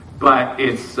racism, but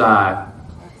it's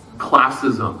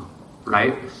classism,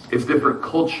 right? It's different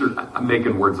culture. I'm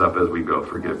making words up as we go.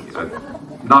 Forgive me. I'm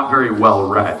not very well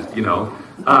read,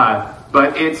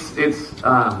 But it's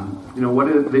what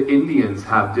do the Indians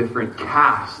have different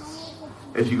castes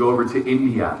as you go over to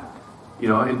India,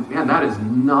 and man, that is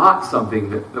not something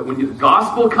that when the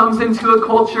gospel comes into a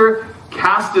culture,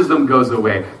 casteism goes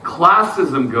away,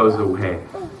 classism goes away.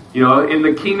 In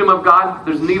the kingdom of God,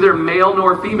 there's neither male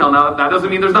nor female. Now, that doesn't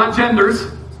mean there's not genders.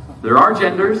 There are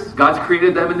genders. God's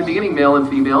created them in the beginning, male and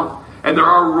female. And there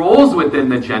are roles within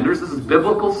the genders. This is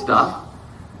biblical stuff.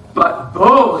 But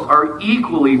both are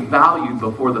equally valued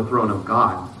before the throne of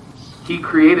God. He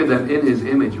created them in his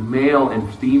image. Male and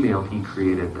female, he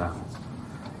created them.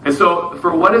 And so,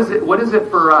 for what is it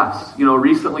for us?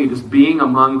 Recently just being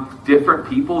among different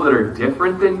people that are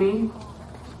different than me,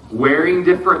 wearing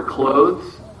different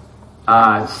clothes,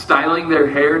 styling their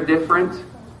hair different,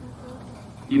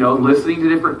 listening to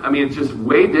different, it's just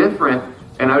way different.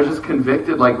 And I was just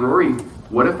convicted, like, Rory,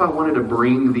 what if I wanted to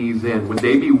bring these in? Would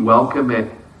they be welcome at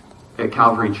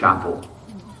Calvary Chapel?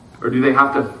 Or do they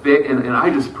have to fit in? And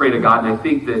I just pray to God, and I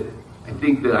think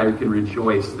that I can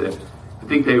rejoice that I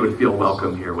think they would feel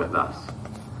welcome here with us.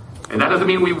 And that doesn't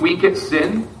mean we wink at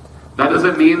sin. That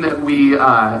doesn't mean that we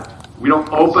don't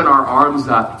open our arms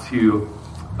up to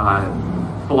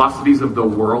philosophies of the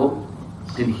world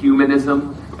and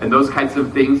humanism and those kinds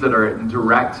of things that are in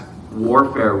direct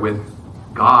warfare with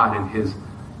God and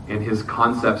his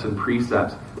concepts and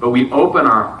precepts. But we open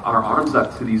our arms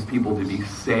up to these people to be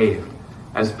saved,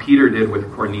 as Peter did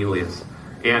with Cornelius.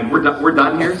 And we're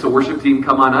done here, so worship team,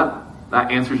 come on up. That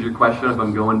answers your question if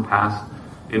I'm going past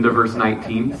into verse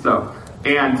 19. But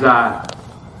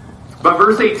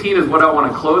verse 18 is what I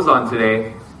want to close on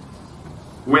today.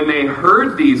 When they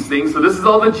heard these things, so this is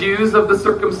all the Jews of the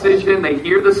circumcision, they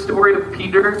hear the story of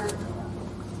Peter.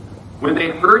 When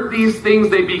they heard these things,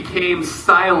 they became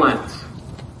silent.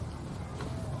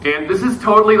 And this is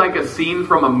totally like a scene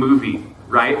from a movie,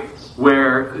 right?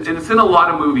 And it's in a lot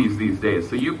of movies these days.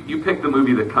 So you pick the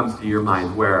movie that comes to your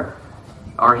mind where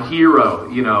our hero,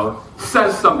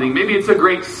 says something. Maybe it's a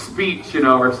great speech,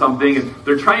 or something. And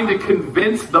they're trying to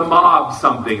convince the mob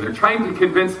something. They're trying to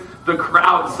convince the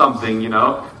crowd something,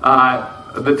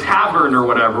 the tavern or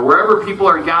whatever, wherever people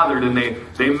are gathered, and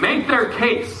they make their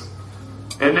case.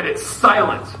 And then it's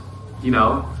silent,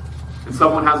 and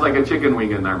someone has like a chicken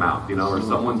wing in their mouth, or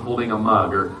someone's holding a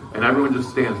mug, and everyone just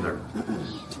stands there.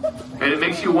 And it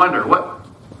makes you wonder,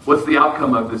 what's the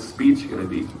outcome of this speech going to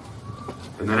be?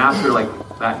 And then after like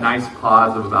that nice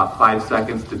pause of about 5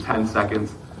 seconds to 10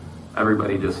 seconds,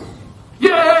 everybody just,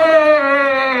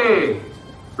 yay!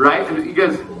 Right? And you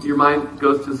guys, your mind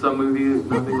goes to some movie,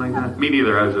 nothing like that? Me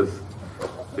neither, I was just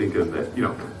thinking that,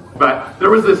 But there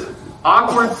was this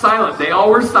awkward silence. They all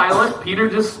were silent. Peter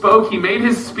just spoke. He made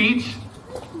his speech.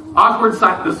 Awkward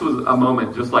silence. This was a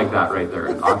moment just like that right there.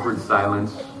 An awkward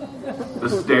silence. The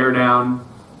stare down.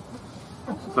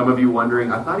 Some of you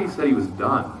wondering, I thought he said he was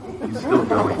done. He's still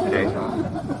going, okay?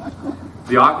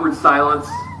 The awkward silence.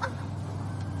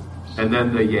 And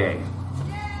then the yay.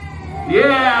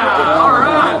 Yeah! All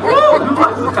right! Woo! Who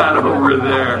was that over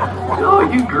there?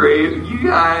 Oh, you great. You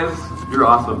guys, you're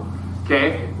awesome.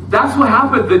 Okay? That's what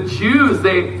happened. The Jews,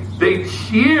 they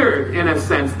cheered in a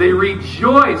sense. They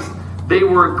rejoiced. They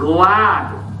were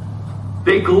glad.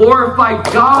 They glorified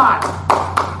God.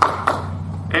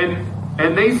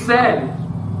 And they said,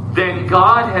 then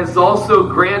God has also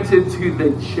granted to the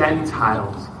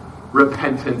Gentiles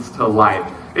repentance to life.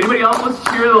 Anybody else? Let's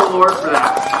cheer the Lord for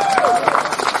that.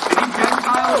 Any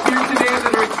Gentiles here today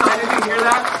that are excited to hear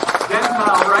that?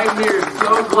 Gentile right here.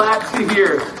 So glad to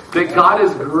hear that God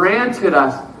has granted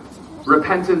us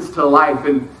repentance to life.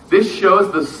 And this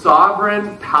shows the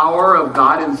sovereign power of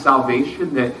God in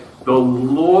salvation, that the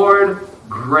Lord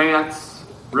grants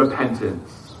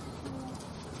repentance.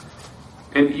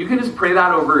 And you can just pray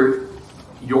that over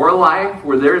your life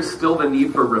where there is still the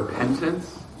need for repentance.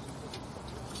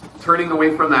 Turning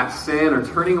away from that sin, or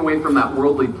turning away from that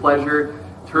worldly pleasure,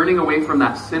 turning away from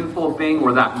that sinful thing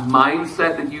or that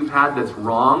mindset that you've had that's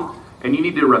wrong, and you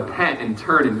need to repent and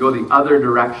turn and go the other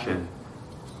direction.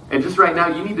 And just right now,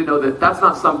 you need to know that that's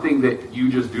not something that you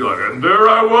just do, like, and there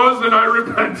I was and I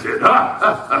repented.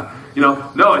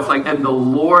 No, it's like, and the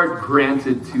Lord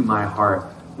granted to my heart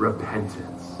repentance.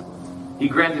 He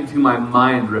granted to my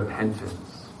mind repentance.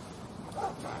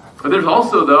 But there's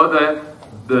also, though,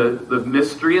 the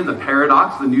mystery and the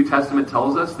paradox. The New Testament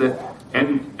tells us that,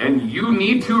 and you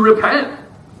need to repent.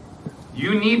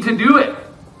 You need to do it.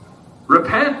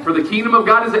 Repent, for the kingdom of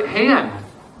God is at hand.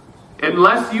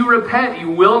 Unless you repent, you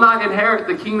will not inherit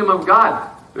the kingdom of God.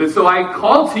 And so I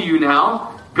call to you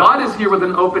now. God is here with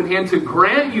an open hand to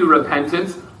grant you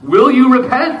repentance. Will you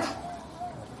repent?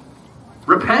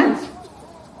 Repent.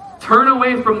 Turn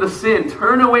away from the sin.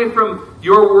 Turn away from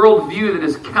your worldview that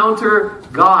is counter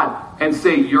God, and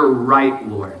say, you're right,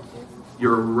 Lord.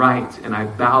 You're right, and I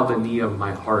bow the knee of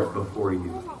my heart before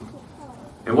you.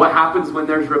 And what happens when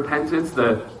there's repentance?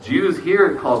 The Jews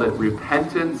here called it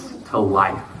repentance to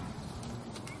life.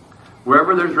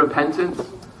 Wherever there's repentance,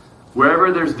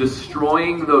 wherever there's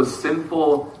destroying those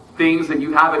sinful things that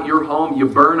you have at your home, you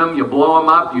burn them, you blow them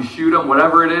up, you shoot them,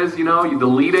 whatever it is, you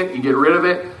delete it, you get rid of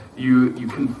it, you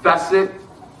confess it,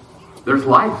 there's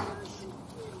life.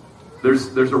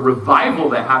 There's a revival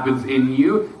that happens in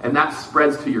you, and that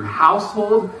spreads to your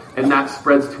household, and that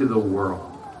spreads to the world.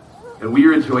 And we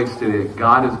rejoice today that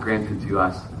God has granted to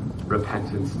us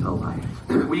repentance to life.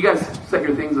 Will you guys set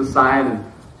your things aside and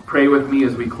pray with me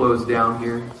as we close down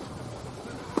here?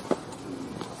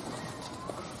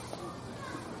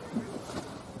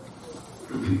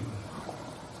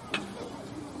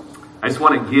 I just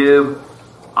want to give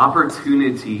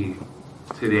opportunity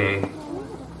today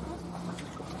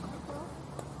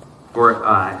for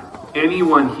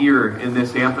anyone here in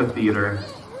this amphitheater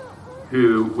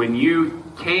who, when you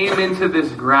came into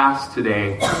this grass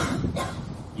today,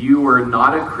 you were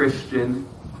not a Christian.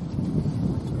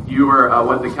 You were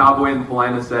what the cowboy in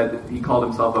Paulina said, he called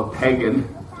himself a pagan.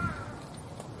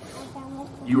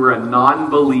 You were a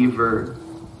non-believer.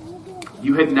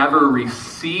 You had never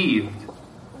received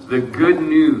the good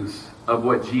news of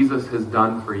what Jesus has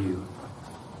done for you.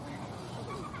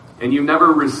 And you never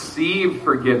received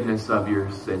forgiveness of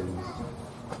your sins.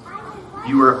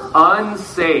 You were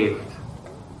unsaved,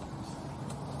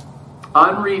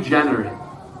 unregenerate.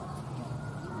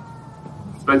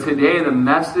 But today the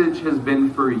message has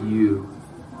been for you.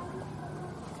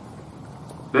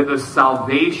 that the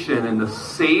salvation and the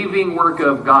saving work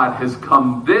of God has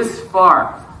come this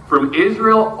far from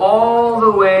Israel all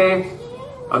the way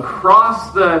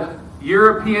across the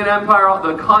European Empire,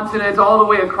 the continent, all the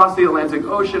way across the Atlantic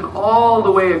Ocean, all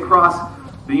the way across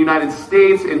the United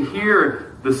States. And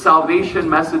here, the salvation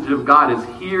message of God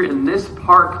is here in this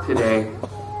park today,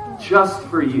 just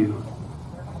for you.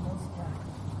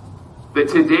 That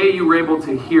today you were able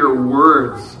to hear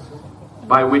words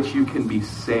by which you can be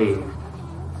saved.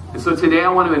 And so today I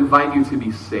want to invite you to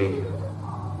be saved.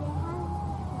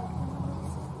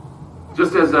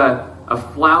 Just as a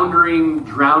floundering,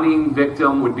 drowning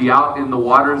victim would be out in the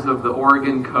waters of the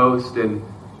Oregon coast, and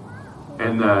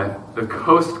the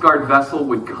Coast Guard vessel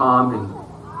would come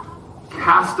and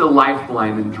cast a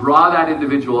lifeline and draw that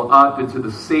individual up into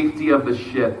the safety of the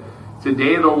ship.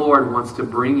 Today the Lord wants to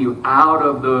bring you out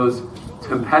of those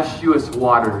tempestuous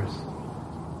waters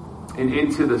and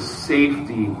into the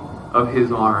safety of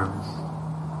his arms.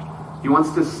 He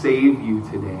wants to save you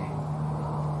today.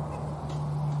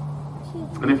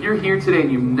 And if you're here today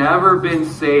and you've never been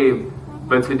saved,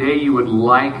 but today you would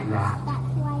like that,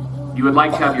 you would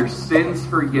like to have your sins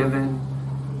forgiven,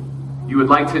 you would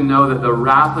like to know that the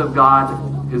wrath of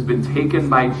God has been taken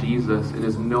by Jesus and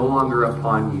is no longer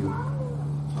upon you.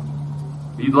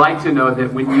 You'd like to know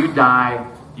that when you die,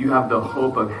 you have the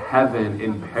hope of heaven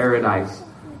in paradise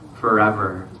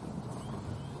forever.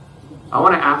 I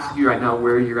want to ask you right now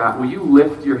where you're at. Will you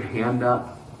lift your hand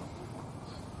up?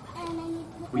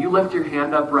 Will you lift your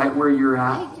hand up right where you're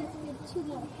at?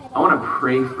 I want to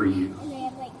pray for you.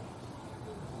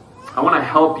 I want to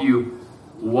help you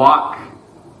walk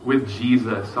with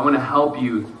Jesus. I want to help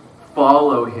you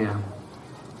follow him.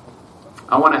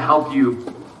 I want to help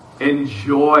you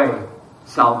enjoy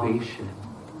salvation.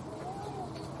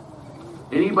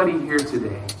 Anybody here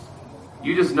today,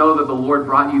 you just know that the Lord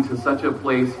brought you to such a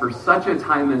place for such a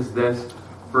time as this,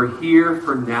 for here,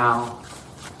 for now,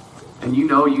 and you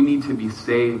know you need to be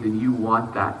saved and you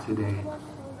want that today.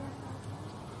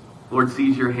 Lord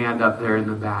sees your hand up there in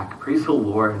the back. Praise the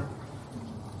Lord.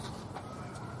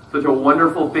 Such a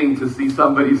wonderful thing to see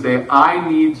somebody say, I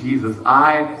need Jesus.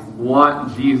 I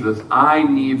want Jesus. I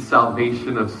need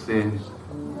salvation of sin.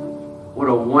 What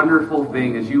a wonderful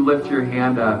thing. As you lift your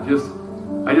hand up,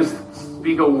 I just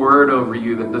speak a word over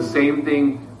you that the same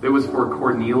thing that was for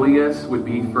Cornelius would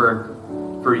be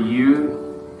for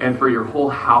you and for your whole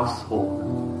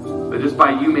household. That just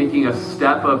by you making a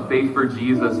step of faith for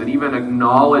Jesus and even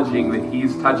acknowledging that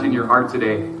he's touching your heart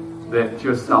today, that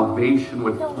just salvation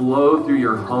would flow through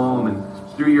your home and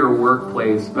through your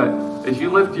workplace. But as you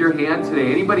lift your hand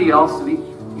today, anybody else,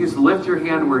 you just lift your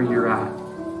hand where you're at.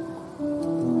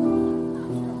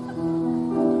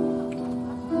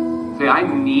 Say, I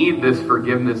need this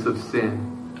forgiveness of sin.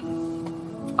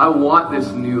 I want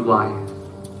this new life.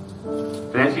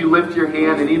 And as you lift your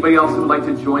hand, anybody else who would like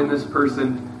to join this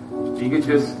person, you can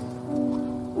just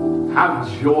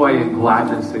have joy and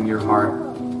gladness in your heart.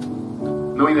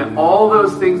 Knowing that all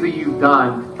those things that you've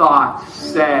done, thought,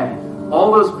 said,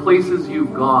 all those places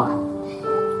you've gone,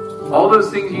 all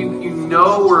those things you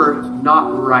know were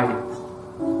not right,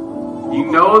 you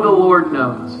know the Lord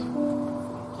knows.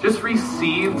 Just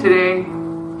receive today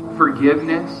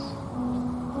forgiveness.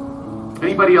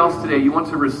 Anybody else today, you want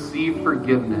to receive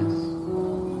forgiveness?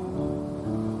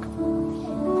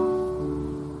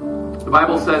 The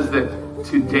Bible says that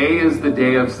today is the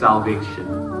day of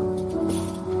salvation.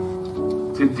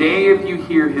 Today, if you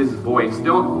hear his voice,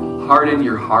 don't harden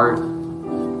your heart.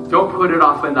 Don't put it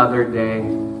off another day.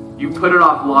 You put it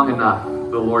off long enough,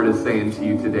 the Lord is saying to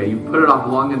you today. You put it off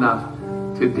long enough.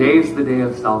 Today's the day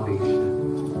of salvation.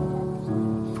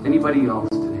 Anybody else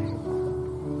today?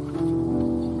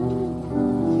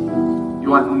 You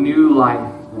want new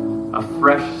life, a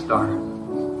fresh start.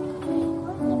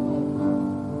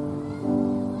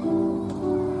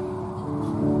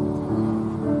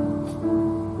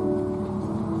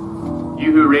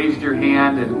 You who raised your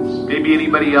hand, and maybe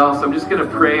anybody else, I'm just going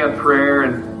to pray a prayer.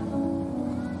 And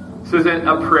this isn't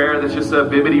a prayer that's just a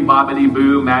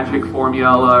bibbidi-bobbidi-boo magic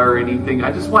formula or anything.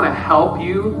 I just want to help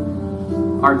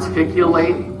you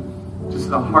articulate just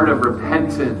a heart of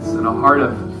repentance and a heart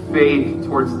of faith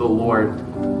towards the Lord.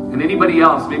 And anybody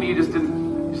else, maybe you just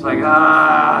didn't, just like,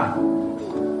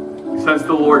 sense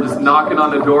the Lord just knocking on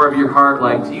the door of your heart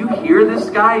like, do you hear this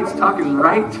guy? He's talking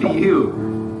right to you.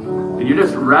 And you're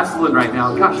just wrestling right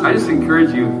now. Gosh, I just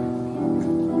encourage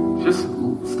you, just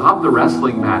stop the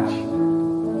wrestling match.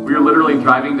 We were literally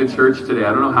driving to church today.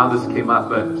 I don't know how this came up,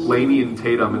 but Lainey and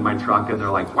Tatum in my truck, and they're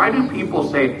like, why do people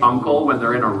say uncle when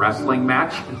they're in a wrestling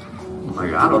match? I'm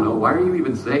like, I don't know. Why are you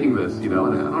even saying this? You know,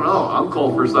 and I don't know.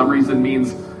 Uncle, for some reason,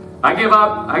 means I give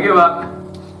up. I give up.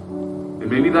 And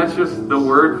maybe that's just the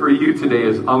word for you today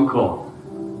is uncle.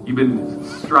 You've been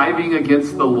striving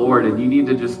against the Lord and you need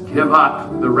to just give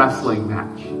up the wrestling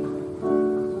match.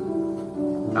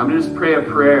 I'm going to just pray a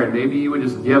prayer and maybe you would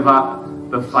just give up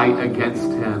the fight against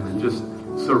him and just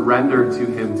surrender to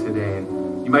him today.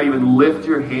 You might even lift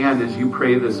your hand as you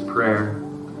pray this prayer.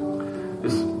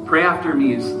 Just pray after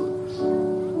me.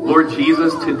 Lord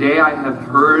Jesus, today I have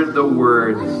heard the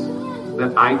words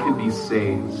that I could be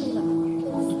saved.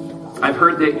 I've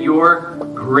heard that your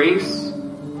grace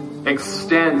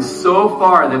extends so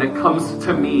far that it comes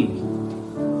to me.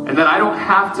 And that I don't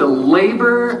have to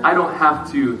labor, I don't have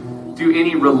to do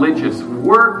any religious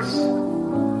works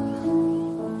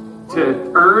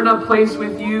to earn a place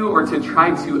with you or to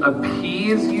try to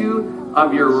appease you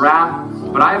of your wrath.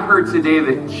 But I've heard today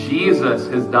that Jesus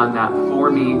has done that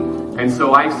for me. And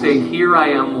so I say, here I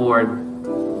am, Lord.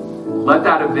 Let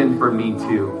that have been for me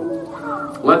too.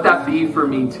 Let that be for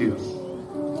me too.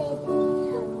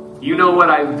 You know what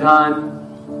I've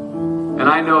done. And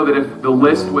I know that if the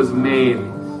list was made,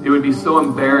 it would be so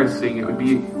embarrassing. It would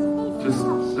be just,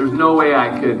 there's no way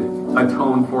I could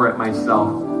atone for it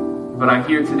myself. But I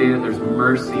hear today that there's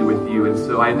mercy with you, and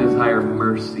so I desire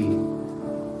mercy.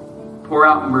 Pour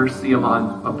out mercy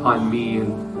upon me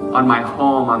and on my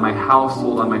home, on my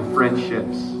household, on my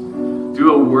friendships.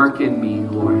 Do a work in me,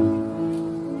 Lord.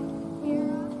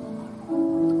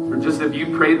 Or just if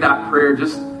you prayed that prayer,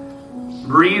 just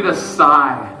breathe a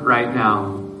sigh right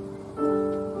now.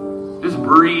 Just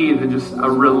breathe and just a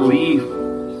relief,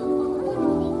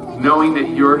 knowing that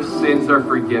your sins are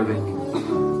forgiven.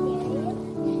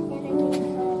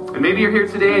 And maybe you're here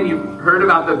today and you've heard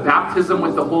about the baptism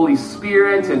with the Holy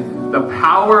Spirit and the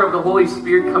power of the Holy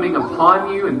Spirit coming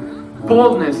upon you and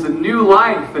boldness and new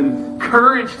life and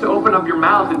courage to open up your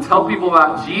mouth and tell people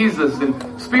about Jesus and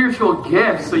spiritual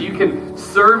gifts so you can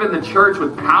serve in the church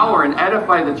with power and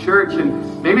edify the church.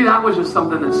 And maybe that was just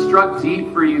something that struck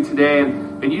deep for you today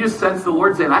and you just sense the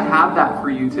Lord saying, I have that for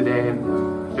you today.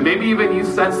 And maybe even you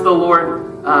sense the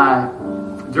Lord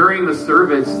during the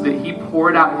service that he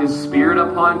poured out his Spirit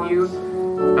upon you.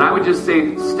 And I would just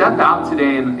say, step out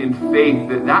today in faith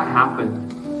that happened.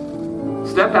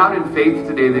 Step out in faith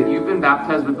today that you've been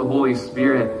baptized with the Holy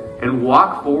Spirit and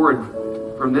walk forward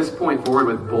from this point forward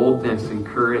with boldness and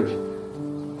courage,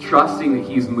 trusting that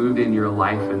he's moved in your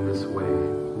life in this way.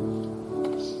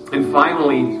 And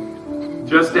finally,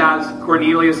 just as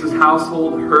Cornelius'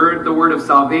 household heard the word of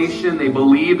salvation, they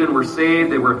believed and were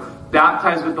saved, they were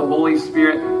baptized with the Holy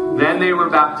Spirit, then they were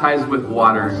baptized with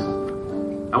water.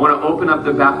 I want to open up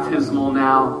the baptismal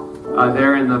now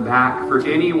there in the back for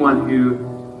anyone who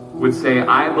would say,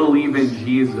 I believe in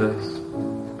Jesus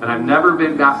and I've never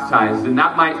been baptized. And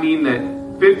that might mean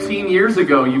that 15 years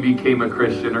ago you became a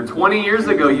Christian or 20 years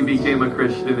ago you became a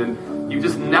Christian and you've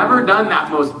just never done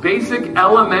that most basic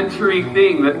elementary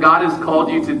thing that God has called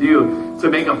you to do, to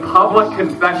make a public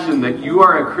confession that you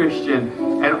are a Christian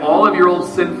and all of your old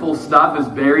sinful stuff is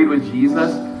buried with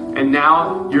Jesus and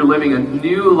now you're living a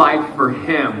new life for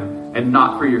him and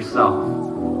not for yourself.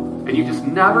 And you just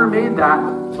never made that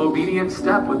obedient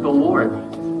step with the Lord.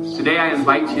 Today I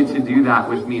invite you to do that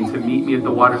with me and to meet me at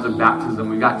the waters of baptism.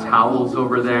 We've got towels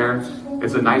over there.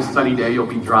 It's a nice sunny day. You'll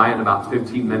be dry in about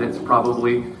 15 minutes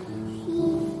probably.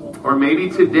 Or maybe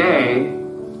today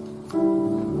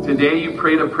you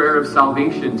prayed a prayer of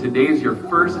salvation. Today is your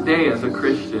first day as a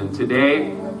Christian.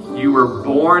 Today you were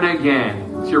born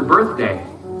again. It's your birthday.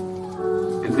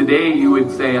 And today you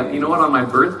would say, you know what, on my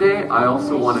birthday, I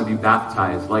also want to be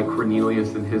baptized like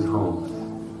Cornelius in his home.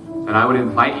 And I would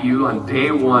invite you on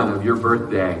day one of your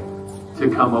birthday to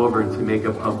come over to make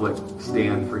a public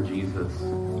stand for Jesus.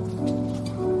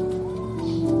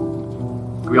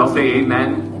 Can we all say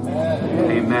amen?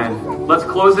 Amen. Let's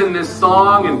close in this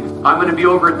song, and I'm going to be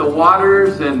over at the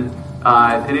waters, and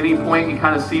at any point you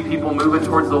kind of see people moving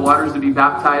towards the waters to be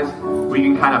baptized, we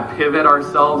can kind of pivot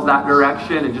ourselves that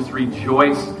direction and just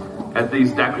rejoice at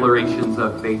these declarations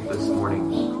of faith this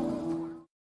morning.